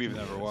 Yeah, we've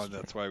never won.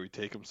 That's why we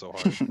take them so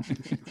hard.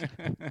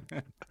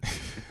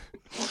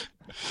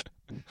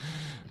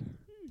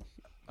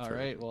 All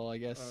right. Well, I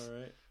guess All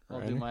right.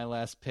 I'll do my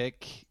last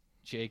pick.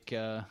 Jake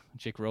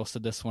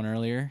roasted this one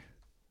earlier.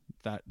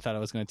 Thought I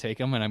was going to take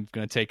him, and I'm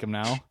going to take him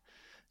now.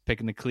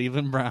 Picking the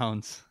Cleveland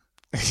Browns.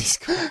 He's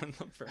calling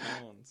the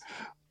Browns.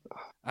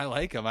 I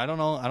like them. I don't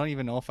know. I don't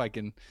even know if I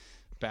can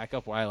back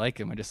up why I like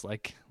them. I just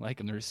like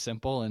them. They're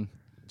simple and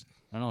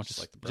I don't know, just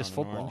like the brown and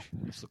football. orange.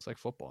 It just looks like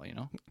football, you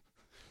know.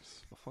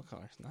 Football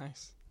colors,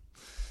 nice.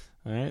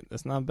 All right,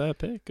 that's not a bad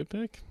pick. Good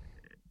pick.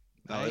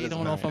 No, I it don't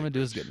isn't know a if I'm bad gonna do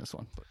pick, as good in this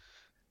one, but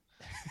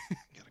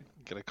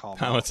Gotta call him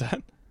How out. what's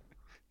that?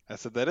 I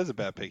said that is a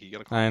bad pick. You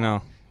gotta call I him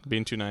out. know.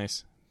 Being too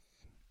nice.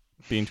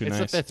 Being too it's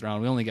nice. the 5th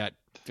round. We only got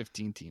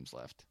 15 teams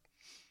left.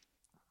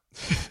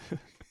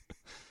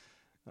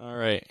 All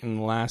right, and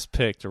the last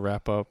pick to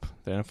wrap up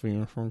the NFL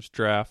uniforms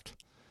draft,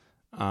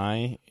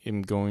 I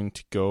am going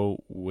to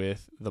go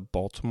with the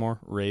Baltimore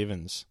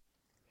Ravens.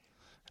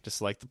 I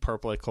just like the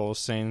purple, like Cole was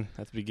saying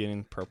at the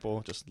beginning.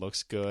 Purple just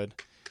looks good.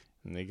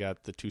 And they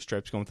got the 2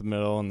 stripes going through the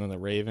middle, and then the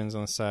Ravens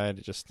on the side.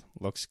 It just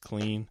looks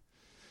clean.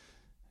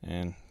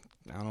 And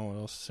I don't know what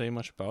else to say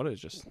much about it.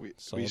 Just We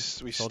solid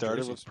started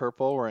jerseys. with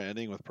purple. We're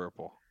ending with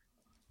purple.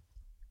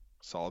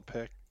 Solid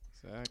pick.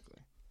 Exactly.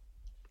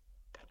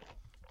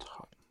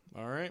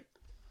 All right.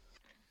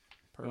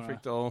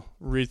 Perfect. I'll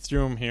read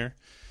through them here.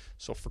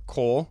 So for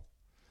Cole,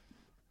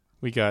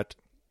 we got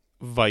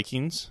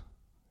Vikings,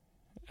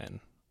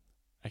 and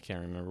I can't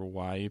remember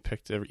why you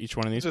picked each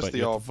one of these, Just but the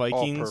you got all the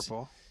Vikings. all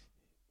purple.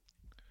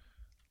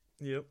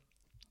 Yep.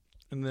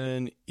 And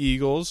then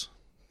Eagles,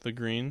 the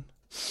green,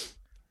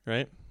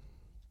 right?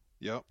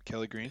 Yep,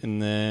 Kelly Green.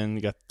 And then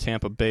you got the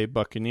Tampa Bay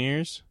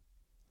Buccaneers,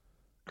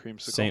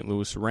 Creamsicle. St.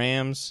 Louis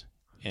Rams,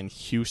 and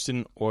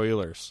Houston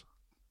Oilers.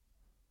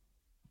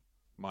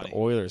 Money. The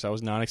Oilers. I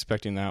was not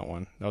expecting that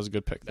one. That was a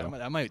good pick, though.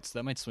 That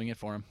might swing it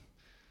for him.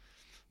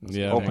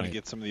 Yeah, Hoping might. to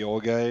get some of the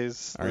old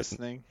guys All right.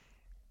 listening.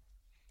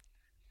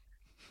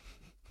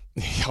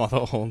 All the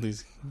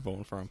oldies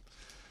voting for him.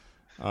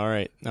 All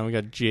right, now we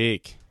got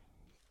Jake.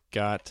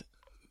 Got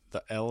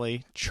the LA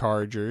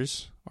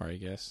Chargers, or I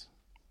guess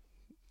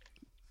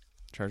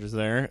Chargers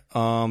there.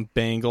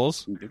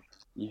 Bengals,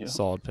 Yeah.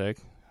 solid pick.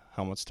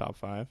 Helmets top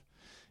 5.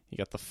 You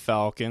got the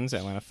Falcons,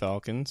 Atlanta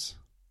Falcons.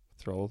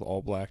 Throw with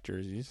all black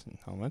jerseys and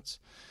helmets.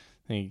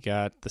 Then you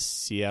got the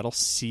Seattle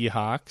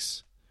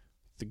Seahawks,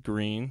 the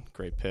green,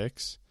 great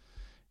picks.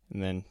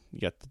 And then you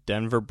got the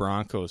Denver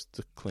Broncos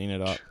to clean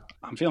it up.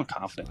 I'm feeling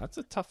confident. That's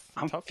a tough.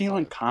 I'm tough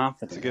feeling 5.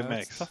 confident. It's a good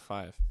That's mix. Tough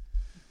 5.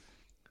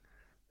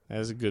 That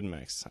is a good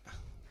mix.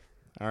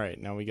 All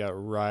right, now we got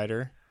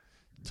Ryder.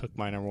 Took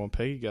my number 1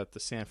 pick. You got the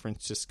San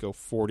Francisco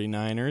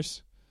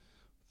 49ers.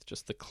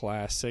 Just the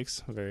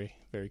classics. Very,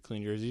 very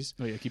clean jerseys.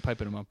 Oh yeah, keep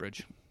piping him up,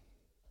 Bridge.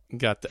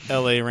 Got the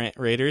LA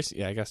Raiders.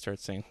 Yeah, I got to start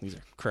saying these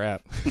are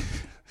crap.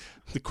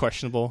 The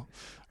questionable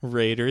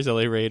Raiders,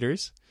 LA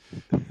Raiders.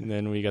 And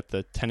then we got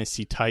the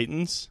Tennessee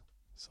Titans.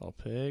 That's all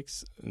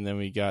picks. And then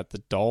we got the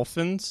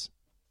Dolphins.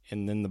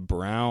 And then the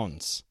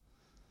Browns.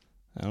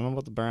 I don't know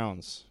about the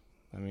Browns.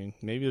 I mean,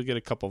 maybe you'll get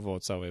a couple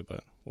votes that way,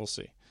 but we'll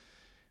see.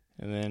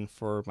 And then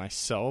for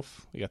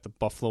myself, we got the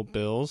Buffalo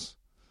Bills.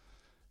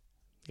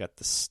 Got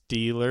the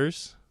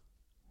Steelers.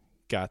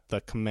 Got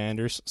the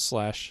Commanders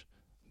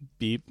 /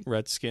 Beep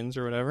Redskins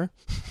or whatever.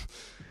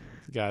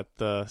 Got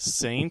the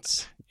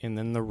Saints. And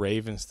then the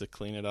Ravens to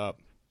clean it up.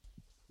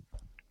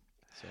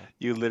 So,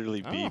 You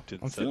literally beeped and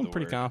I'm said feeling the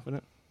pretty word.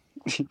 confident.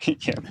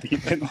 Yeah,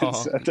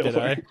 Did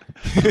I?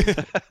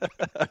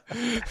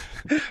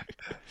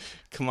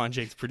 Come on,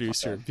 Jake, the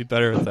producer. Be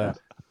better at that.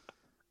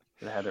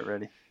 I had it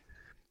ready.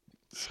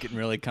 It's getting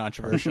really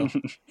controversial.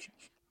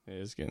 It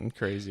is getting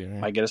crazy. Right?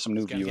 Might get us some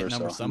new Gotta get viewers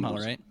numbers somehow,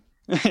 right?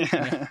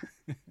 Yeah.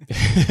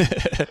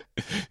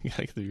 You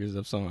gotta get the viewers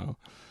up somehow.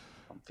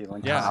 I'm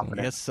feeling Yeah, confident.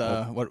 I guess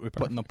what we're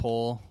putting the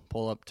poll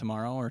up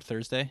tomorrow or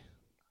Thursday,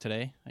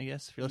 today. I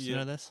guess if you're listening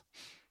to this,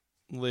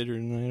 Later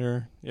and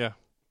later. Yeah.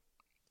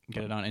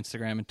 get it on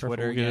Instagram and Twitter.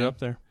 Twitter. We'll get it up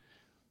there.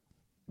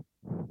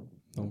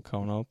 Don't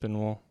count up, and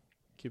we'll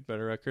keep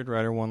better record.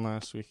 Ryder won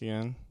last week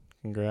again.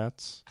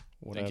 Congrats.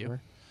 Whatever. Thank you.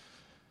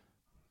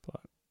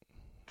 But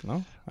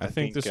no, I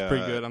think this is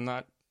pretty good. I'm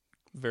not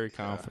very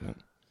confident.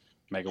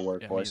 Make it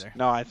work, Yeah, me boys. either.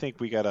 No, I think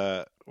we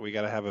gotta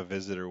have a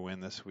visitor win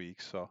this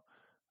week. So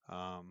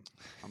I'm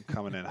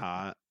coming in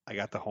hot. I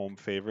got the home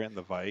favorite in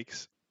the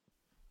Vikes.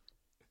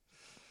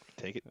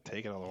 Take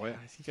it all the way.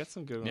 You got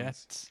some good ones. Yeah,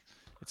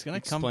 it's gonna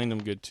Explained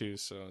them good too,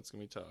 so it's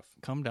gonna be tough.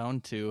 come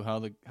down to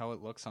how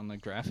it looks on the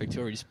graphic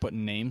too. Are you just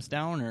putting names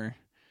down or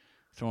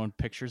throwing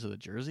pictures of the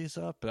jerseys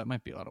up? That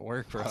might be a lot of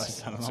work for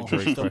us. I don't That's a know.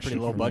 great We're still question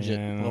pretty low for me, budget,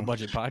 I know. low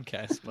budget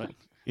podcast, but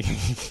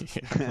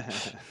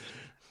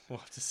We'll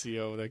have to see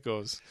how that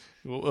goes.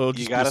 It'll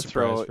just gotta be a surprise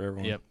throw- for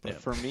everyone. yep.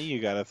 But for me, you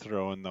gotta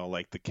throw in though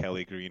like the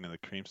Kelly Green and the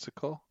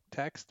creamsicle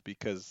text,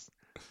 because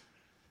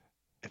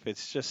if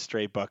it's just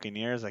straight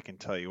Buccaneers, I can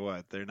tell you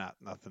what, they're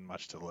nothing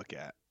much to look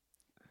at.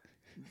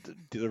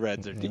 The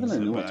Reds are Even the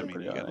new decent, but ones I are mean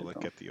pretty you gotta alright,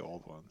 look though. at the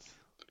old ones.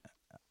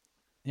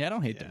 yeah, I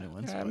don't hate the Yeah. new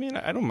ones. I but mean,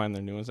 I don't mind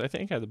their new ones. I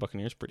think I had the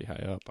Buccaneers pretty high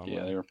up on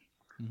Yeah, they were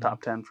Mhm.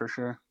 top 10 for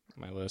sure.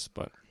 my list,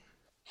 but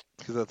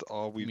Because that's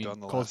all we've I mean, done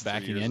the Cole's last 3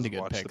 backing years into is good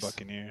watch the picks.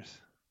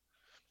 Buccaneers.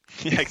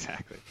 Yeah,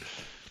 exactly.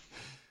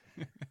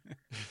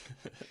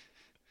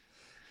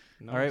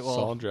 no, All right, well-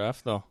 solid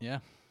draft though. Yeah.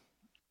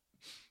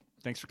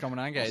 Thanks for coming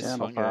on, guys. Yeah,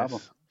 no Fun, problem.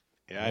 guys.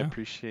 Yeah, I Yeah.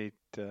 appreciate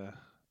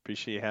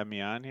you having me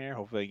on here.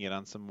 Hopefully I can get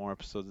on some more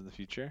episodes in the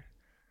future.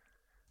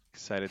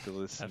 Excited to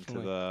listen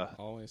Definitely. to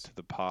Always.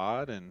 the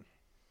pod, and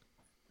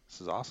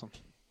this is awesome.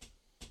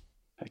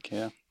 Heck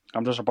yeah.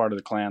 I'm just a part of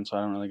the clan, so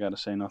I don't really got to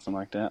say nothing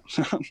like that.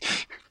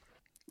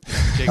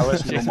 Jake's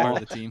listen to them part all.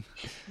 of the team.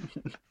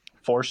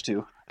 Forced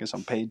to. I guess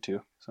I'm paid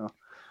to. So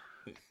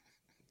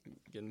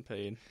Getting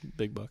paid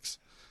big bucks.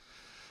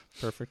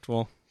 Perfect.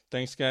 Well,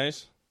 thanks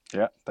guys.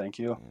 yeah, thank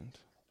you. And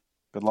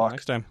Good till luck.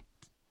 next time.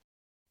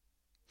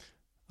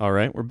 All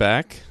right, we're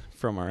back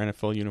from our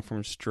NFL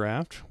uniforms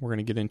draft. We're going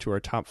to get into our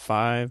top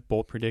 5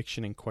 bolt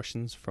prediction and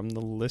questions from the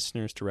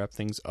listeners to wrap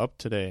things up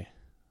today.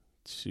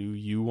 Do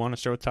you want to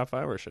start with top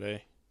 5 or should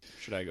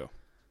I go?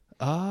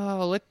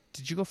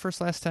 Did you go first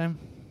last time?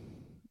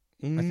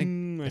 I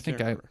think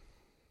can't I remember.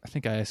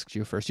 asked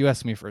you first. You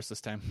asked me first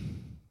this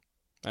time.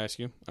 I ask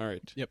you. All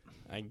right. Yep.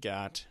 I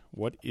got.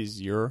 What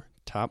is your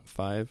top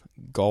 5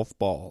 golf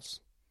balls?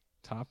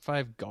 Top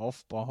 5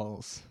 golf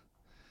balls.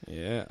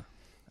 Yeah.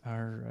 All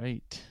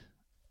right.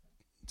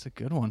 It's a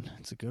good one.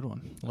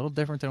 A little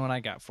different than what I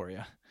got for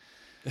you.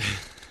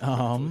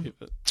 Believe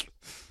it.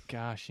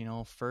 Gosh,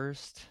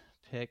 first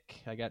pick,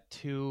 I got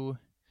 2.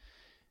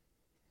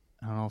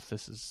 I don't know if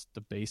this is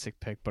the basic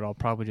pick, but I'll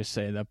probably just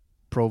say the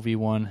Pro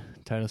V1,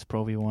 Titleist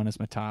Pro V1 is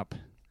my top.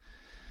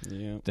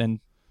 Yeah. Then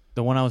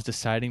the one I was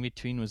deciding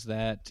between was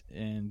that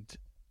and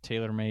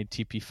TaylorMade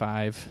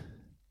TP5.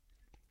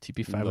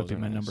 TP5 would Those be are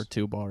my nice. number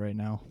 2 ball right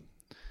now.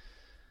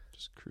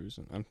 Just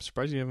cruising. I'm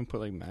surprised you haven't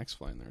put like Max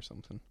Fly in there or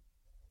something.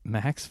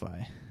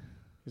 Maxfly.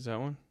 Is that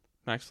one?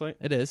 Max Flight?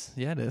 It is.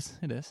 Yeah, it is.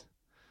 It is.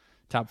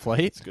 Top Flight.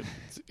 It's good.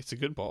 It's a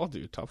good ball,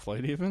 dude. Top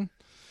Flight even.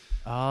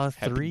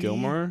 Happy 3.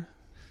 Gilmore.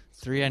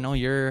 3. I know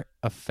you're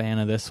a fan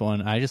of this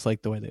one. I just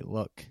like the way they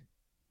look.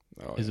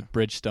 Oh, Is yeah. a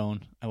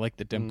Bridgestone. I like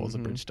the dimples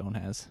Mhm. a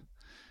Bridgestone has.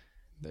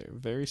 They're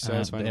very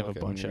satisfying. they to have a look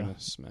at when bunch you're of- gonna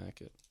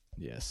smack it.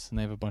 Yes, and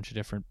they have a bunch of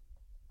different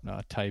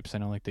types. I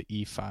know like the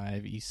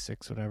E5,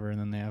 E6, whatever, and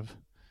then they have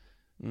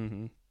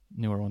Mm-hmm.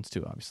 newer ones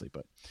too, obviously.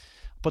 But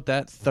put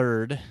that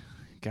 3rd.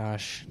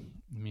 Gosh,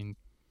 I mean,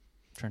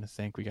 trying to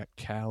think. We got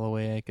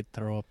Callaway I could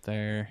throw up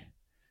there.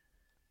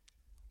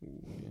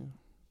 Yeah.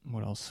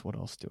 What else? What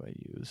else do I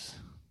use?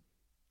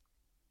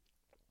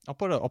 I'll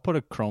put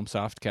a Chrome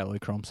Soft, Callaway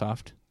Chrome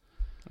Soft,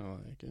 I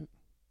like it.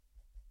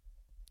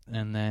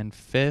 and then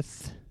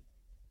 5th.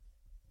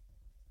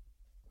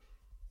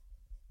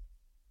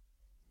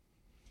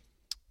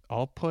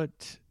 I'll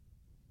put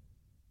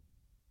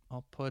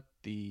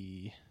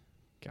the,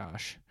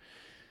 gosh,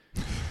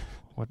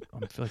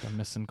 What I feel like I'm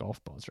missing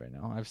golf balls right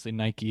now. Obviously,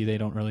 Nike, they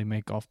don't really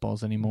make golf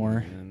balls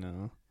anymore. Yeah,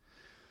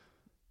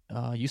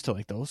 no. Used to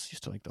like those.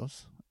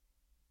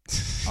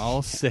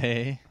 I'll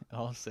say.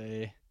 I'll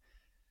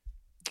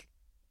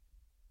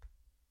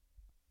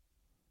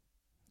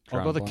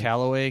go the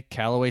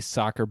Callaway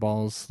soccer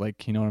balls.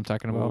 Like, you know what I'm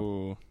talking about?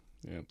 Ooh,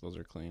 yeah, those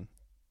are clean.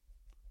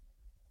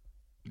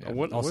 Yeah,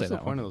 what's the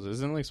point of those?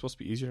 Isn't it like supposed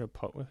to be easier to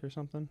putt with or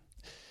something?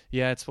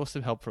 Yeah, it's supposed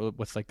to help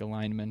with like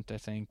alignment, I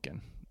think,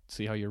 and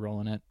see how you're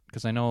rolling it.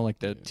 Because I know like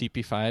the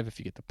TP5, if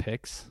you get the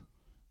picks,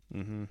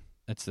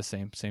 it's the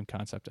same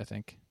concept, I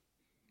think.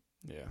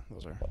 Yeah,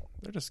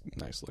 they're just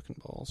nice looking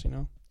balls, you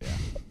know. Yeah.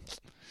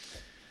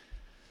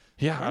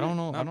 Yeah, right, I don't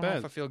know. not I don't bad. know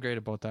if I feel great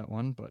about that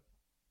one, but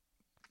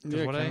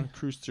yeah, kind of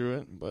cruise through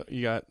it. But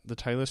you got the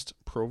Titleist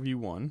Pro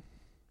V1,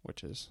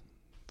 which is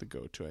the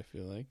go-to, I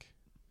feel like.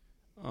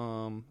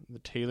 The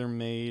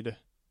TaylorMade,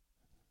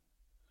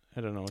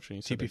 I don't know which one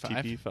you said.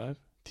 TP5?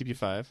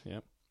 TP5,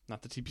 yep.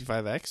 Not the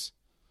TP5X?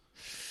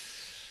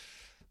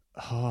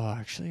 Oh,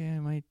 actually,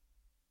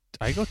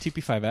 I go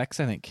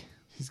TP5X, I think.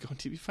 He's going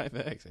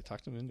TP5X. I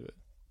talked him into it.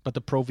 But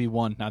the Pro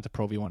V1, not the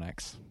Pro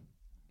V1X.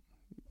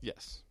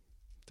 Yes,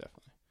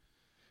 definitely.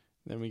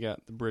 Then we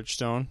got the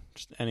Bridgestone,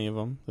 just any of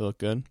them. They look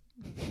good.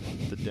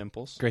 The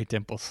dimples. Great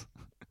dimples.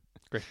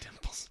 Great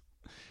dimples.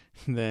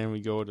 Then we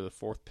go to the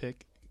fourth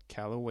pick,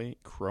 Callaway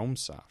Chrome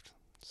Soft.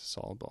 It's a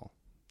solid ball.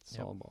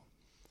 Ball.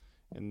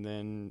 And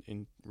then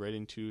right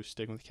into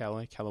sticking with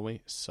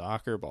Callaway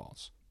soccer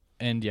balls.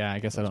 And yeah, I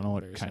guess I don't know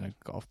what kind of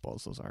golf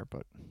balls those are,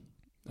 but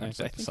I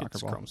think soccer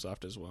it's ball. Chrome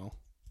Soft as well.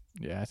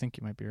 Yeah, I think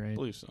you might be right. I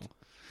believe so.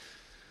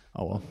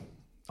 Oh well,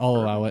 I'll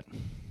allow it.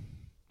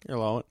 You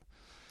allow it.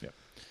 Yep.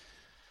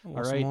 Awesome,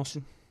 all right.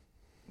 Awesome.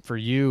 For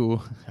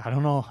you, I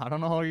don't know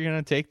how you're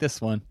gonna take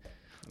this one.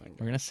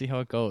 We're gonna see how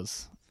it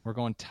goes. We're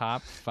going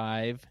top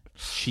 5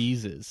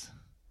 cheeses.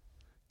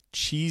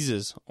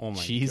 Cheeses. Oh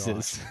my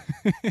cheeses.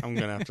 God. I'm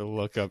gonna have to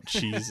look up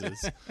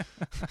cheeses.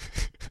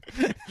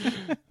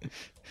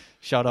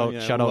 Shout out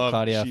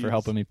Claudia cheese. for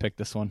helping me pick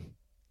this one.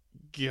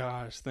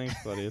 Gosh,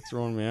 thanks, buddy. It's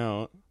throwing me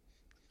out.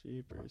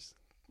 Jeepers.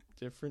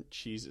 Different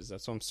cheeses.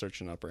 That's what I'm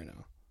searching up right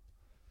now.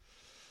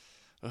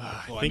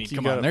 Well, I mean,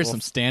 come on. There's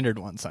some standard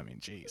ones. I mean,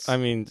 jeez. I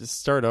mean, to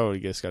start out,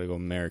 you just got to go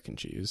American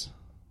cheese.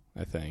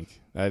 I think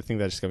that's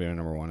just gonna be my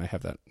number one. I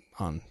have that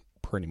on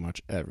pretty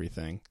much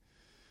everything.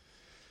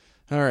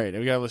 All right,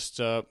 we got to list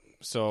up.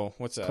 So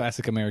what's that?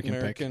 Classic American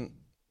pick.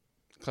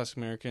 Classic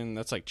American.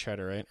 That's like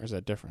cheddar, right? Or is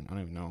that different? I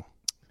don't even know.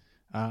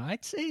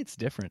 I'd say it's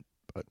different,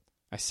 but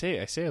I say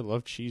I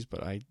love cheese,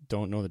 but I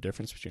don't know the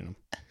difference between them.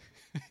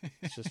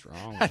 It's just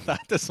wrong. I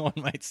thought this one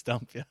might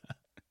stump you.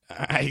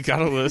 I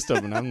got a list of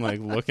them, and I'm like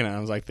looking at them. I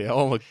was like, they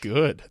all look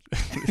good.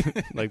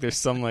 Like there's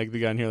some like they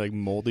got in here like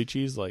moldy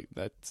cheese. Like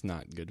that's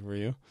not good for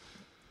you.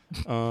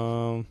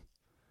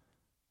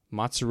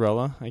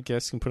 Mozzarella, I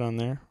guess, can put on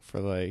there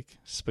for like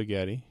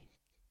spaghetti.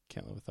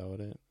 Can't live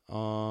without it.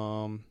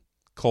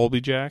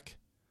 Colby Jack.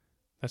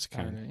 That's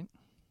kind of right.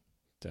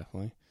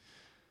 Definitely.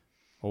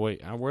 Oh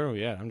wait, where are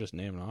we at? I'm just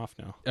naming off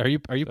now. Are you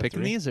picking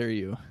 3? these, or are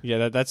you?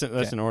 Yeah, that's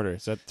an order.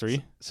 Is that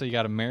 3? So you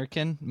got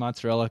American,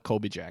 mozzarella,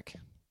 Colby Jack.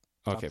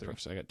 Okay,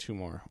 perfect. So I got 2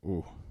 more.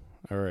 Ooh.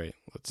 All right.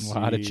 Let's see. A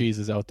lot of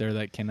cheeses out there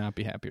that cannot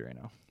be happy right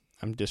now.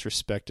 I'm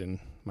disrespecting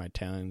my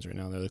Italians right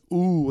now. They're like,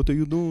 "Ooh, what are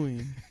you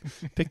doing?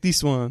 Pick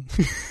this one."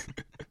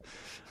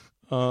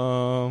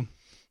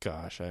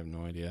 Gosh, I have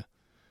no idea.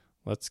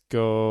 Let's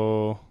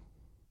go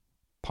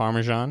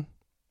Parmesan.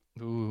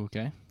 Ooh,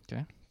 okay.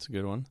 It's a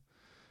good one.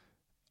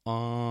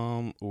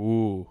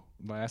 Ooh.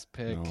 Last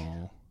pick.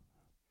 No.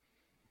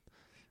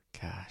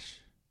 Gosh.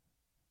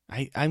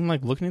 I'm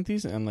like looking at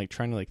these and I'm like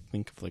trying to like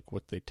think of like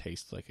what they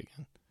taste like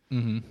again.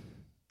 Mm-hmm.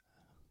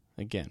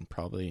 Again,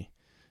 probably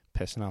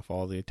pissing off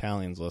all the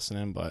Italians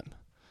listening, but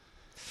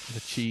the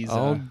cheese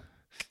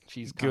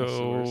cheese go.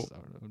 connoisseurs,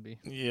 that would be.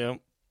 Yep.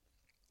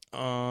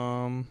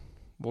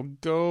 We'll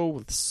go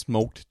with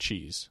smoked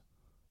cheese.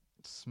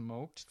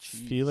 Smoked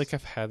cheese. I feel like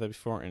I've had that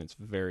before and it's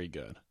very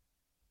good.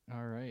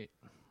 All right.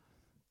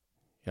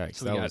 Yikes,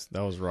 So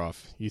that was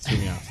rough. You threw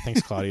me off.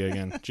 Thanks, Claudia,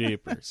 again.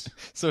 Jeepers.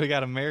 So we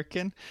got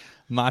American,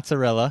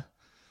 mozzarella,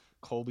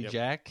 Colby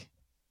Jack,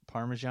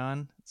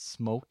 Parmesan,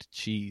 smoked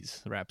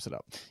cheese. Wraps it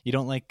up. You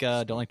don't like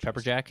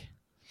pepper jack?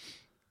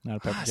 Not a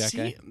pepper jack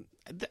guy?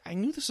 I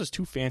knew this was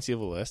too fancy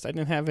of a list. I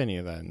didn't have any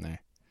of that in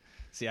there.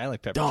 See, I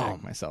like pepper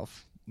jack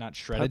myself. Not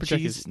shredded Pepper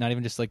cheese, not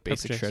even just like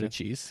basic shredded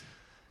cheese.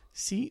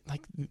 See,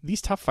 like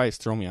these top 5s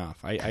throw me off.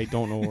 I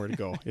don't know where to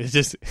go. It's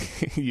just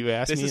you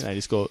ask me and I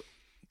just go,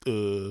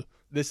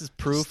 This is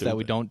proof stupid. that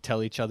we don't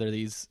tell each other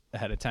these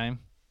ahead of time.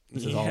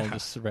 This is all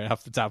just right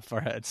off the top of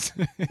our heads.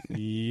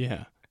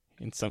 Yeah.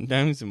 And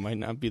sometimes it might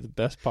not be the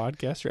best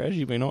podcast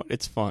strategy, but you know what?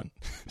 It's fun.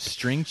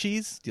 String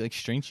cheese? Do you like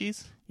string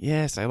cheese?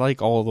 Yes, I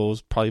like all of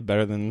those probably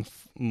better than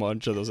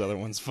much of those other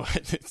ones,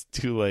 but it's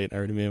too late. I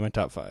already made my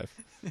top 5.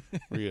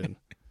 We're good.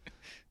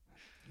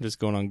 I'm just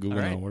going on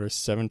Google now. What are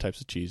 7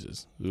 types of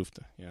cheeses?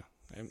 Oofta. Yeah.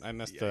 I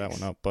messed that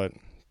one up, but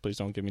please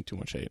don't give me too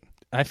much hate.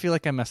 I feel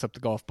like I messed up the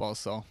golf ball,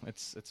 so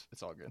it's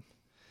all good.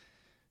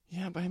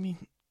 Yeah, but I mean,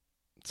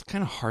 It's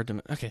kind of hard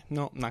to. Okay,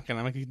 no, I'm not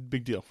gonna make a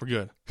big deal. We're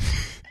good.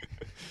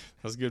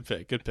 That was a good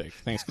pick. Good pick.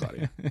 Thanks,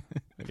 Claudia.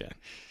 Again,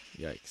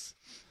 yikes.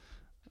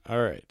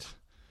 All right.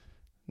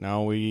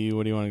 Now what do you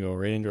want to go?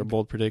 Right into our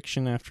bold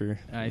prediction after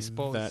I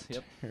suppose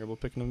that terrible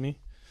picking of me?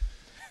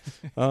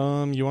 You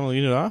want to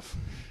lead it off?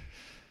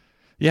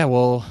 Yeah,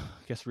 well,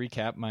 I guess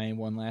recap. My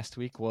one last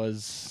week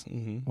was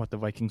Mm-hmm. what the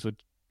Vikings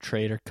would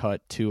trade or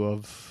cut two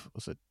of,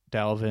 was it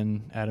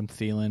Dalvin, Adam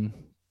Thielen,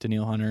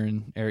 Daniil Hunter,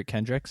 and Eric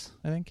Kendricks,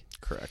 I think.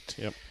 Correct.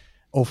 Yep.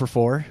 0 for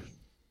 4.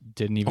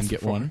 Didn't even 0 for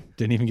get 4. one.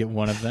 Didn't even get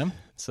one of them.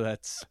 So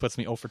that puts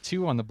me 0 for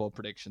 2 on the bold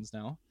predictions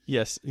now.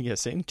 Yes. Yeah.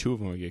 Saying 2 of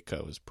them would get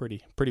cut was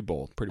pretty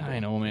bold. Pretty bold. I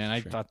know, man.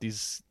 I Sure. thought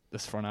this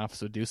front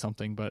office would do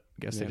something, but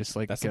I guess they just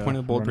like that's the point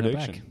of the bold running it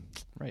back. prediction.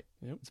 Right.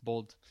 Yep. It's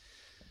bold.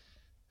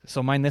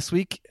 So mine this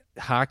week,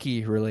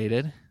 hockey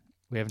related.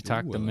 We haven't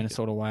talked Ooh, the I like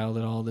Minnesota Wild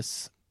at all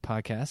this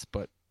podcast,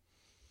 but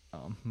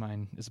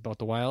mine is about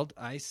the Wild.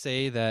 I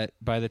say that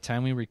by the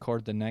time we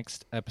record the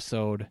next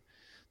episode,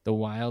 the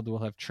Wild will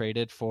have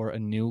traded for a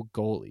new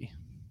goalie.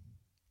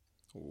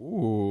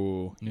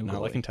 Ooh. New Not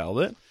goalie. liking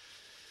Talbot?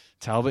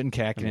 Talbot and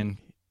Kakinen.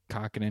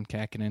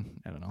 Kakinen.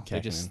 I don't know.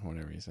 Kakinen,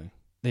 whatever you say.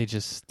 They're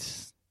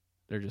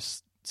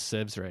just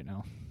sieves right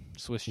now.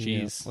 Swiss Yeah.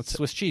 cheese. What's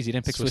Swiss cheese? You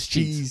didn't pick Swiss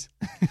cheese.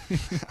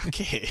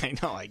 Okay, I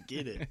know, I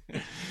get it.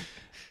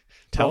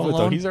 Talbot,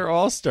 though, he's our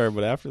all-star,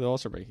 but after the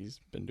all-star break, he's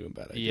been doing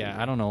bad. Yeah,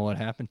 I don't know what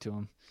happened to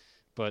him,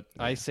 but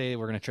I say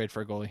we're going to trade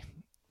for a goalie.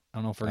 I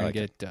don't know if we're going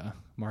to get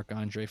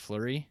Marc-Andre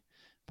Fleury,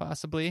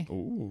 possibly,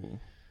 Ooh.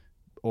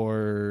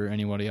 or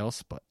anybody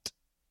else, but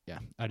yeah,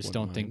 I just Wouldn't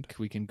don't think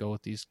we can go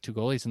with these two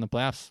goalies in the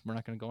playoffs. We're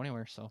not going to go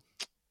anywhere, so.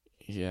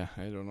 Yeah,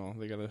 I don't know.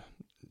 They got to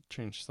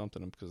change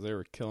something up because they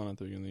were killing it at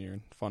the beginning of the year.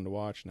 Fun to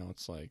watch. Now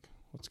it's like,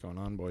 what's going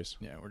on, boys?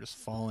 Yeah, we're just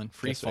falling,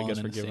 I falling guess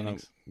in we're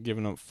the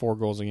giving up 4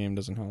 goals a game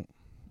doesn't help.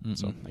 Mm-mm.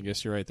 So I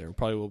guess you're right there. We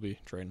probably will be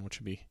trading, which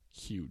would be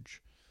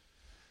huge.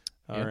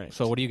 All right.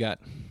 So what do you got?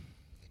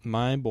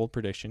 My bold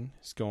prediction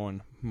is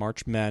going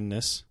March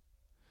Madness.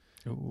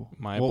 Ooh.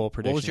 Bold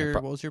prediction.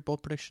 What was your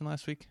bold prediction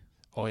last week?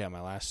 Oh, yeah.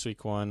 My last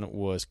week one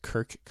was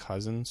Kirk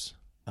Cousins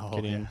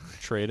getting yeah.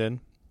 traded.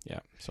 Yeah.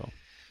 So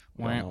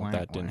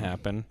that didn't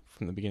happen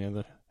from the beginning of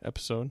the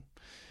episode.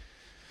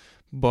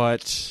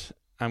 But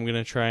I'm going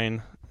to try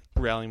and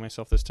rally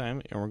myself this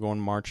time, and we're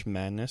going March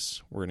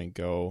Madness. We're going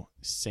to go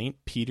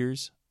St.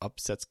 Peter's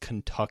upsets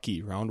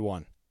Kentucky round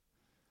 1.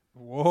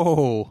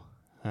 Whoa.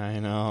 I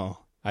know.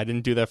 I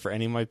didn't do that for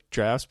any of my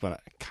drafts, but I'm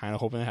kind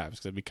of hoping it happens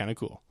because it'd be kind of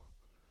cool.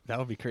 That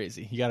would be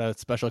crazy. You got a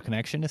special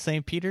connection to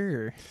St.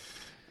 Peter? Or?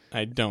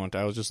 I don't.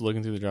 I was just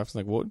looking through the drafts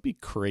like, what would be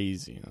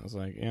crazy? And I was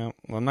like, yeah,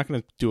 well, I'm not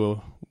going to do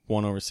a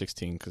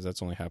 1/16 because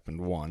that's only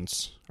happened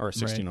once, or a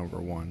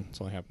 16/1.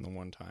 It's only happened the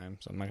one time,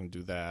 so I'm not going to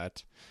do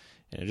that.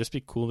 And it'd just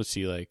be cool to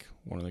see like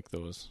one of like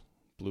those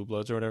blue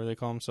bloods or whatever they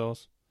call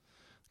themselves.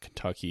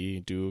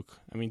 Kentucky, Duke.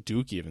 I mean,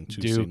 Duke even.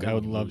 Duke. I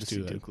would love to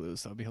see Duke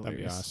lose. That'd be hilarious.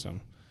 That'd be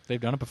awesome.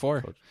 They've done it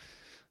before.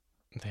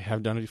 They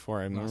have done it before.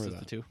 I remember that.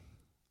 The two.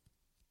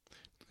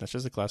 That's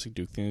just a classic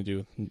Duke thing to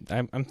do.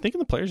 I'm thinking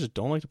the players just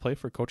don't like to play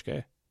for Coach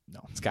K.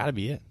 No. It's got to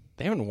be it.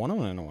 They haven't won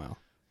one in a while.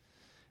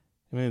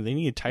 I mean, they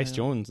needed Tyce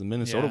Jones, the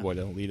Minnesota boy,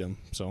 to lead them.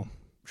 So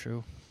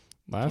True.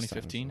 Last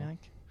 2015, time, I think.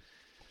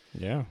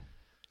 Yeah.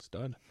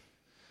 Stud.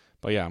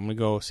 But yeah, I'm going to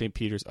go St.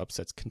 Peter's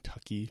upsets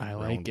Kentucky. I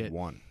like round it.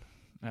 1.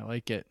 I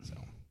like it. So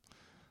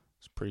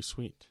it's pretty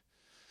sweet.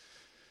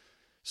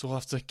 So we'll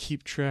have to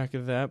keep track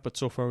of that. But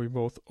so far, we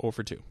both 0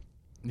 for 2.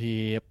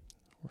 Yep.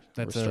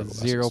 That's a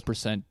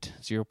 0%.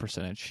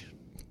 0%.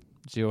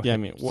 Zero. Yeah, I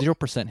mean,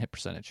 0% hit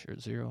percentage or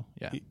 0.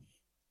 Yeah.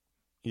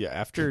 Yeah.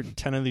 After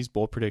 10 of these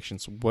bold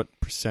predictions, what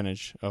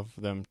percentage of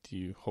them do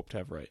you hope to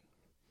have right?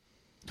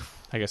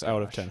 I guess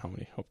out of 10, how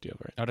many hope do you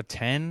have right? Out of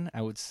 10,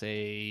 I would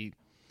say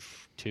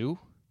 2,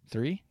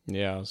 3.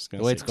 Yeah, I was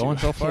going to say the way it's going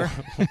so far.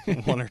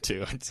 1 or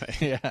 2, I'd say.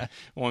 Yeah.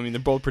 Well, I mean,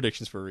 they're bold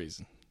predictions for a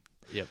reason.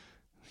 Yep.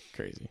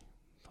 Crazy.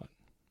 But,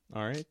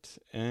 all right.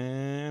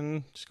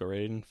 And just go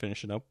right and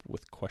finish it up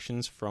with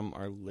questions from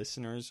our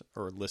listeners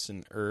or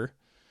listener.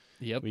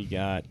 Yep. We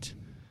got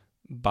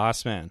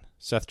Bossman,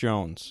 Seth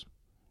Jones,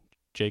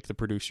 Jake the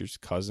producer's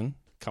cousin,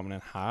 coming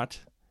in hot,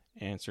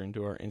 answering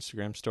to our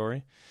Instagram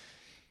story.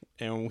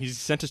 And he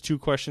sent us 2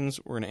 questions.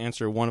 We're going to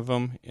answer one of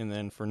them, and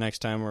then for next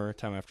time or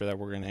time after that,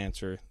 we're going to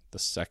answer the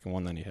second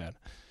one that he had.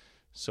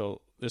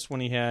 So this one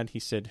he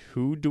said,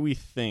 who do we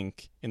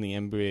think in the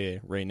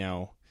NBA right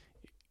now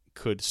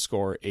could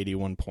score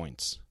 81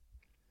 points?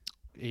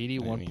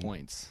 81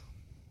 points.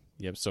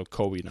 Yep, so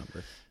Kobe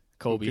number.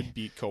 Kobe. Who could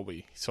beat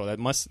Kobe? So that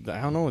must,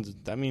 I don't know, does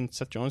that mean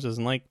Seth Jones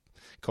doesn't like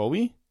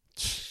Kobe?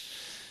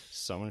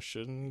 Someone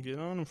shouldn't get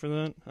on him for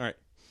that. All right.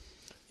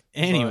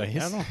 Anyways. I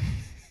don't know.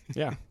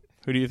 Yeah.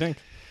 Who do you think?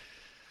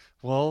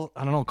 Well,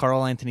 I don't know.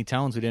 Karl Anthony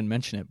Towns, we didn't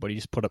mention it, but he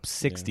just put up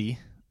 60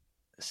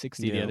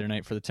 the other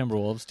night for the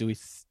Timberwolves. Do we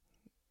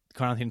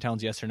Karl Anthony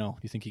Towns, yes or no? Do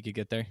you think he could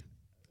get there?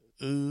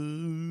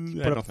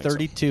 Put up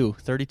 32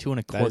 and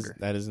a quarter.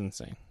 That is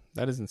insane.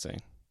 That is insane.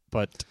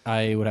 But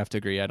I would have to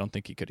agree. I don't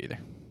think he could either.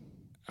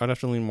 I would have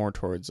to lean more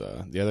towards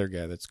the other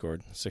guy that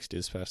scored 60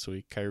 this past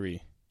week,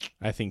 Kyrie.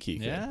 I think he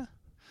could. Yeah,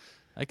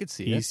 I could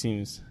see he it.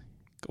 seems.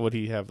 What did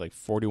he have, like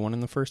 41 in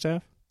the first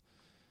half?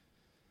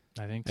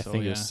 I think so. I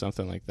think it was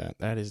something like that.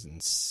 That is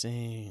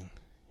insane.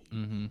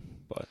 Mm-hmm.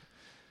 But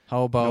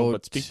how about? No,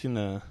 but speaking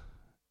of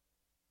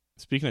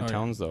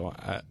Towns, though,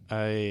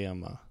 I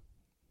am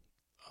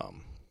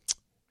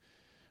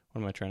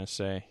what am I trying to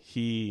say?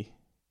 He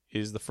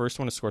is the first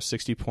one to score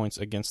 60 points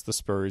against the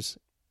Spurs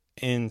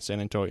in San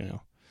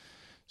Antonio.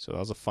 So that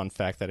was a fun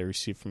fact that I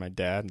received from my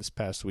dad this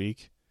past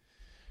week.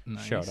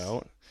 Nice. Shout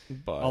out.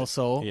 But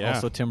also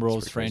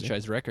Timberwolves franchise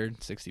crazy.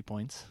 Record, 60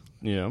 points.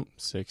 Yeah,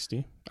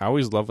 60. I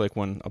always love like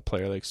when a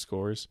player like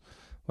scores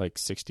like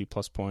 60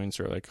 plus points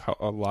or like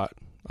a lot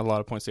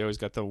of points. They always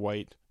got the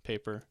white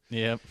paper.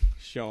 Yep.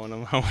 Showing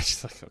them how much.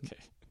 It's like,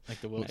 okay. Like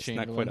the Wilt nice,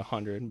 Chamberlain. not quite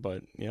 100,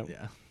 but yep.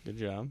 Yeah. Good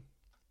job.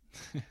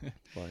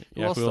 But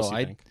yeah, who else do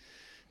you think?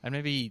 I'd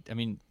maybe,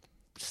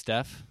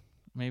 Steph,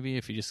 maybe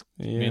if he just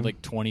made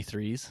like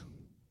 23s.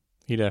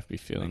 He'd have to be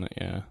feeling it,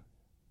 yeah.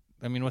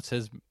 I mean, what's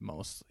his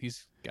most?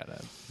 Is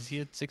he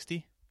at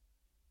 60?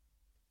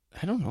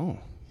 I don't know.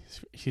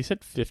 He's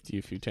hit 50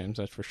 a few times,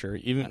 that's for sure.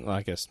 Even,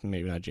 I guess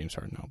maybe not James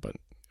Harden now, but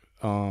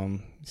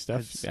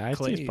Steph, I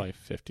think he's probably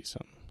 50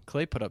 something.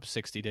 Clay put up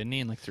 60, didn't he,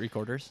 in like 3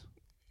 quarters?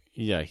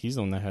 Yeah, he's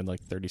the one that had like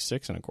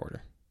 36 and a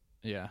quarter.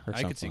 Yeah,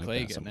 I could see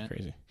Clay getting it.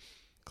 Crazy.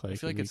 Clay, I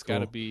feel like it's got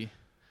to be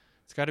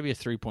a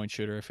 3-point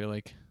shooter. I feel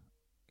like.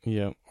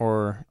 Yeah,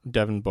 or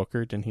Devin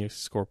Booker, didn't he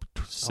score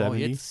 70? Oh,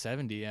 he had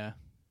 70, yeah.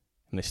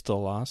 And they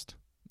still lost.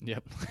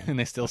 Yep, and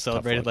they still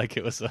celebrated like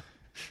it was a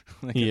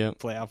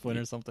playoff win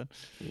or something.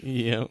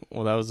 Yeah,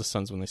 well, that was the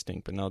Suns when they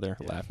stink, but now they're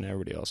laughing at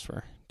everybody else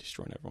for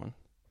destroying everyone.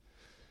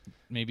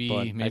 Maybe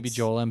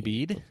Joel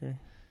Embiid. Booker.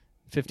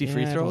 50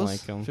 free throws? I don't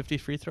like him. 50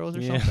 free throws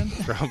or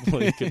something?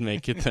 Probably could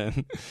make it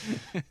then.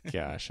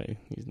 Gosh,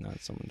 he's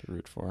not someone to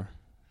root for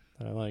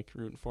that I like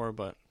rooting for.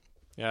 But,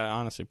 yeah,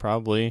 honestly,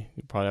 probably.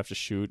 You'd probably have to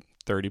shoot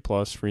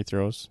 30-plus free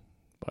throws.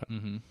 But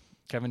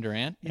Kevin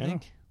Durant, you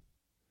think?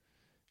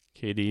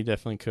 KD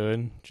definitely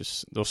could.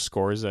 Just those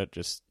scores that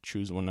just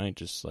choose one night,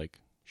 just like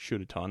shoot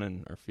a ton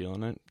and are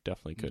feeling it,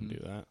 definitely could do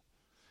that.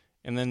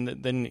 And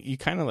then you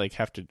kind of like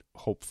have to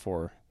hope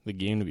for the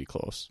game to be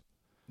close.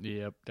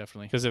 Yep,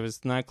 definitely. Because if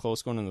it's not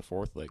close going in the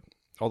fourth, like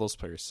all those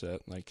players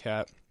sit. Like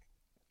Cat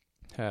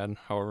had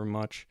however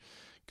much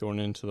going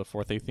into the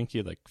fourth. I think he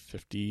had like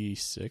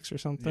 56 or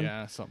something.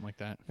 Yeah, something like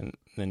that. And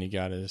then he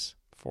got his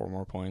 4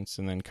 more points.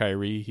 And then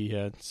Kyrie, he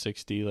had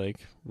 60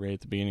 like right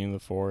at the beginning of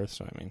the fourth.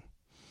 So I mean,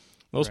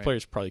 those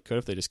players probably could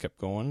if they just kept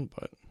going,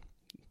 but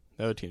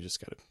the other team just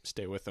got to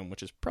stay with them,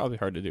 which is probably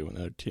hard to do when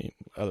the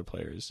other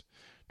players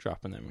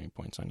dropping that many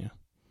points on you.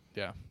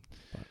 Yeah,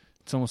 but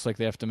it's almost like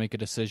they have to make a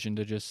decision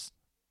to just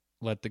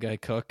let the guy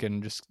cook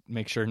and just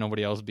make sure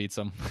nobody else beats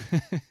him.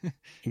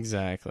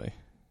 Exactly.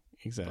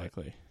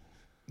 But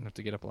have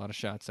to get up a lot of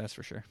shots, that's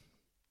for sure.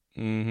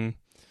 Mm-hmm.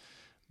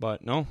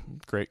 But no,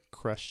 great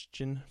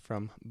question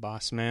from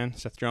Boss Man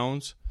Seth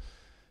Jones,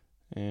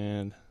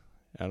 and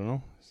I don't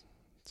know.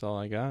 That's all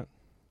I got.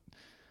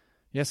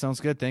 Yeah, sounds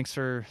good. Thanks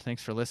for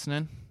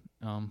listening.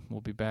 We'll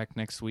be back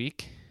next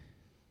week.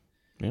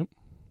 Yep.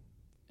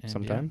 And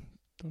sometime.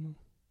 Don't know.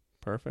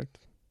 Perfect.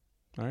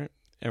 All right.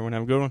 Everyone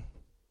have a good one.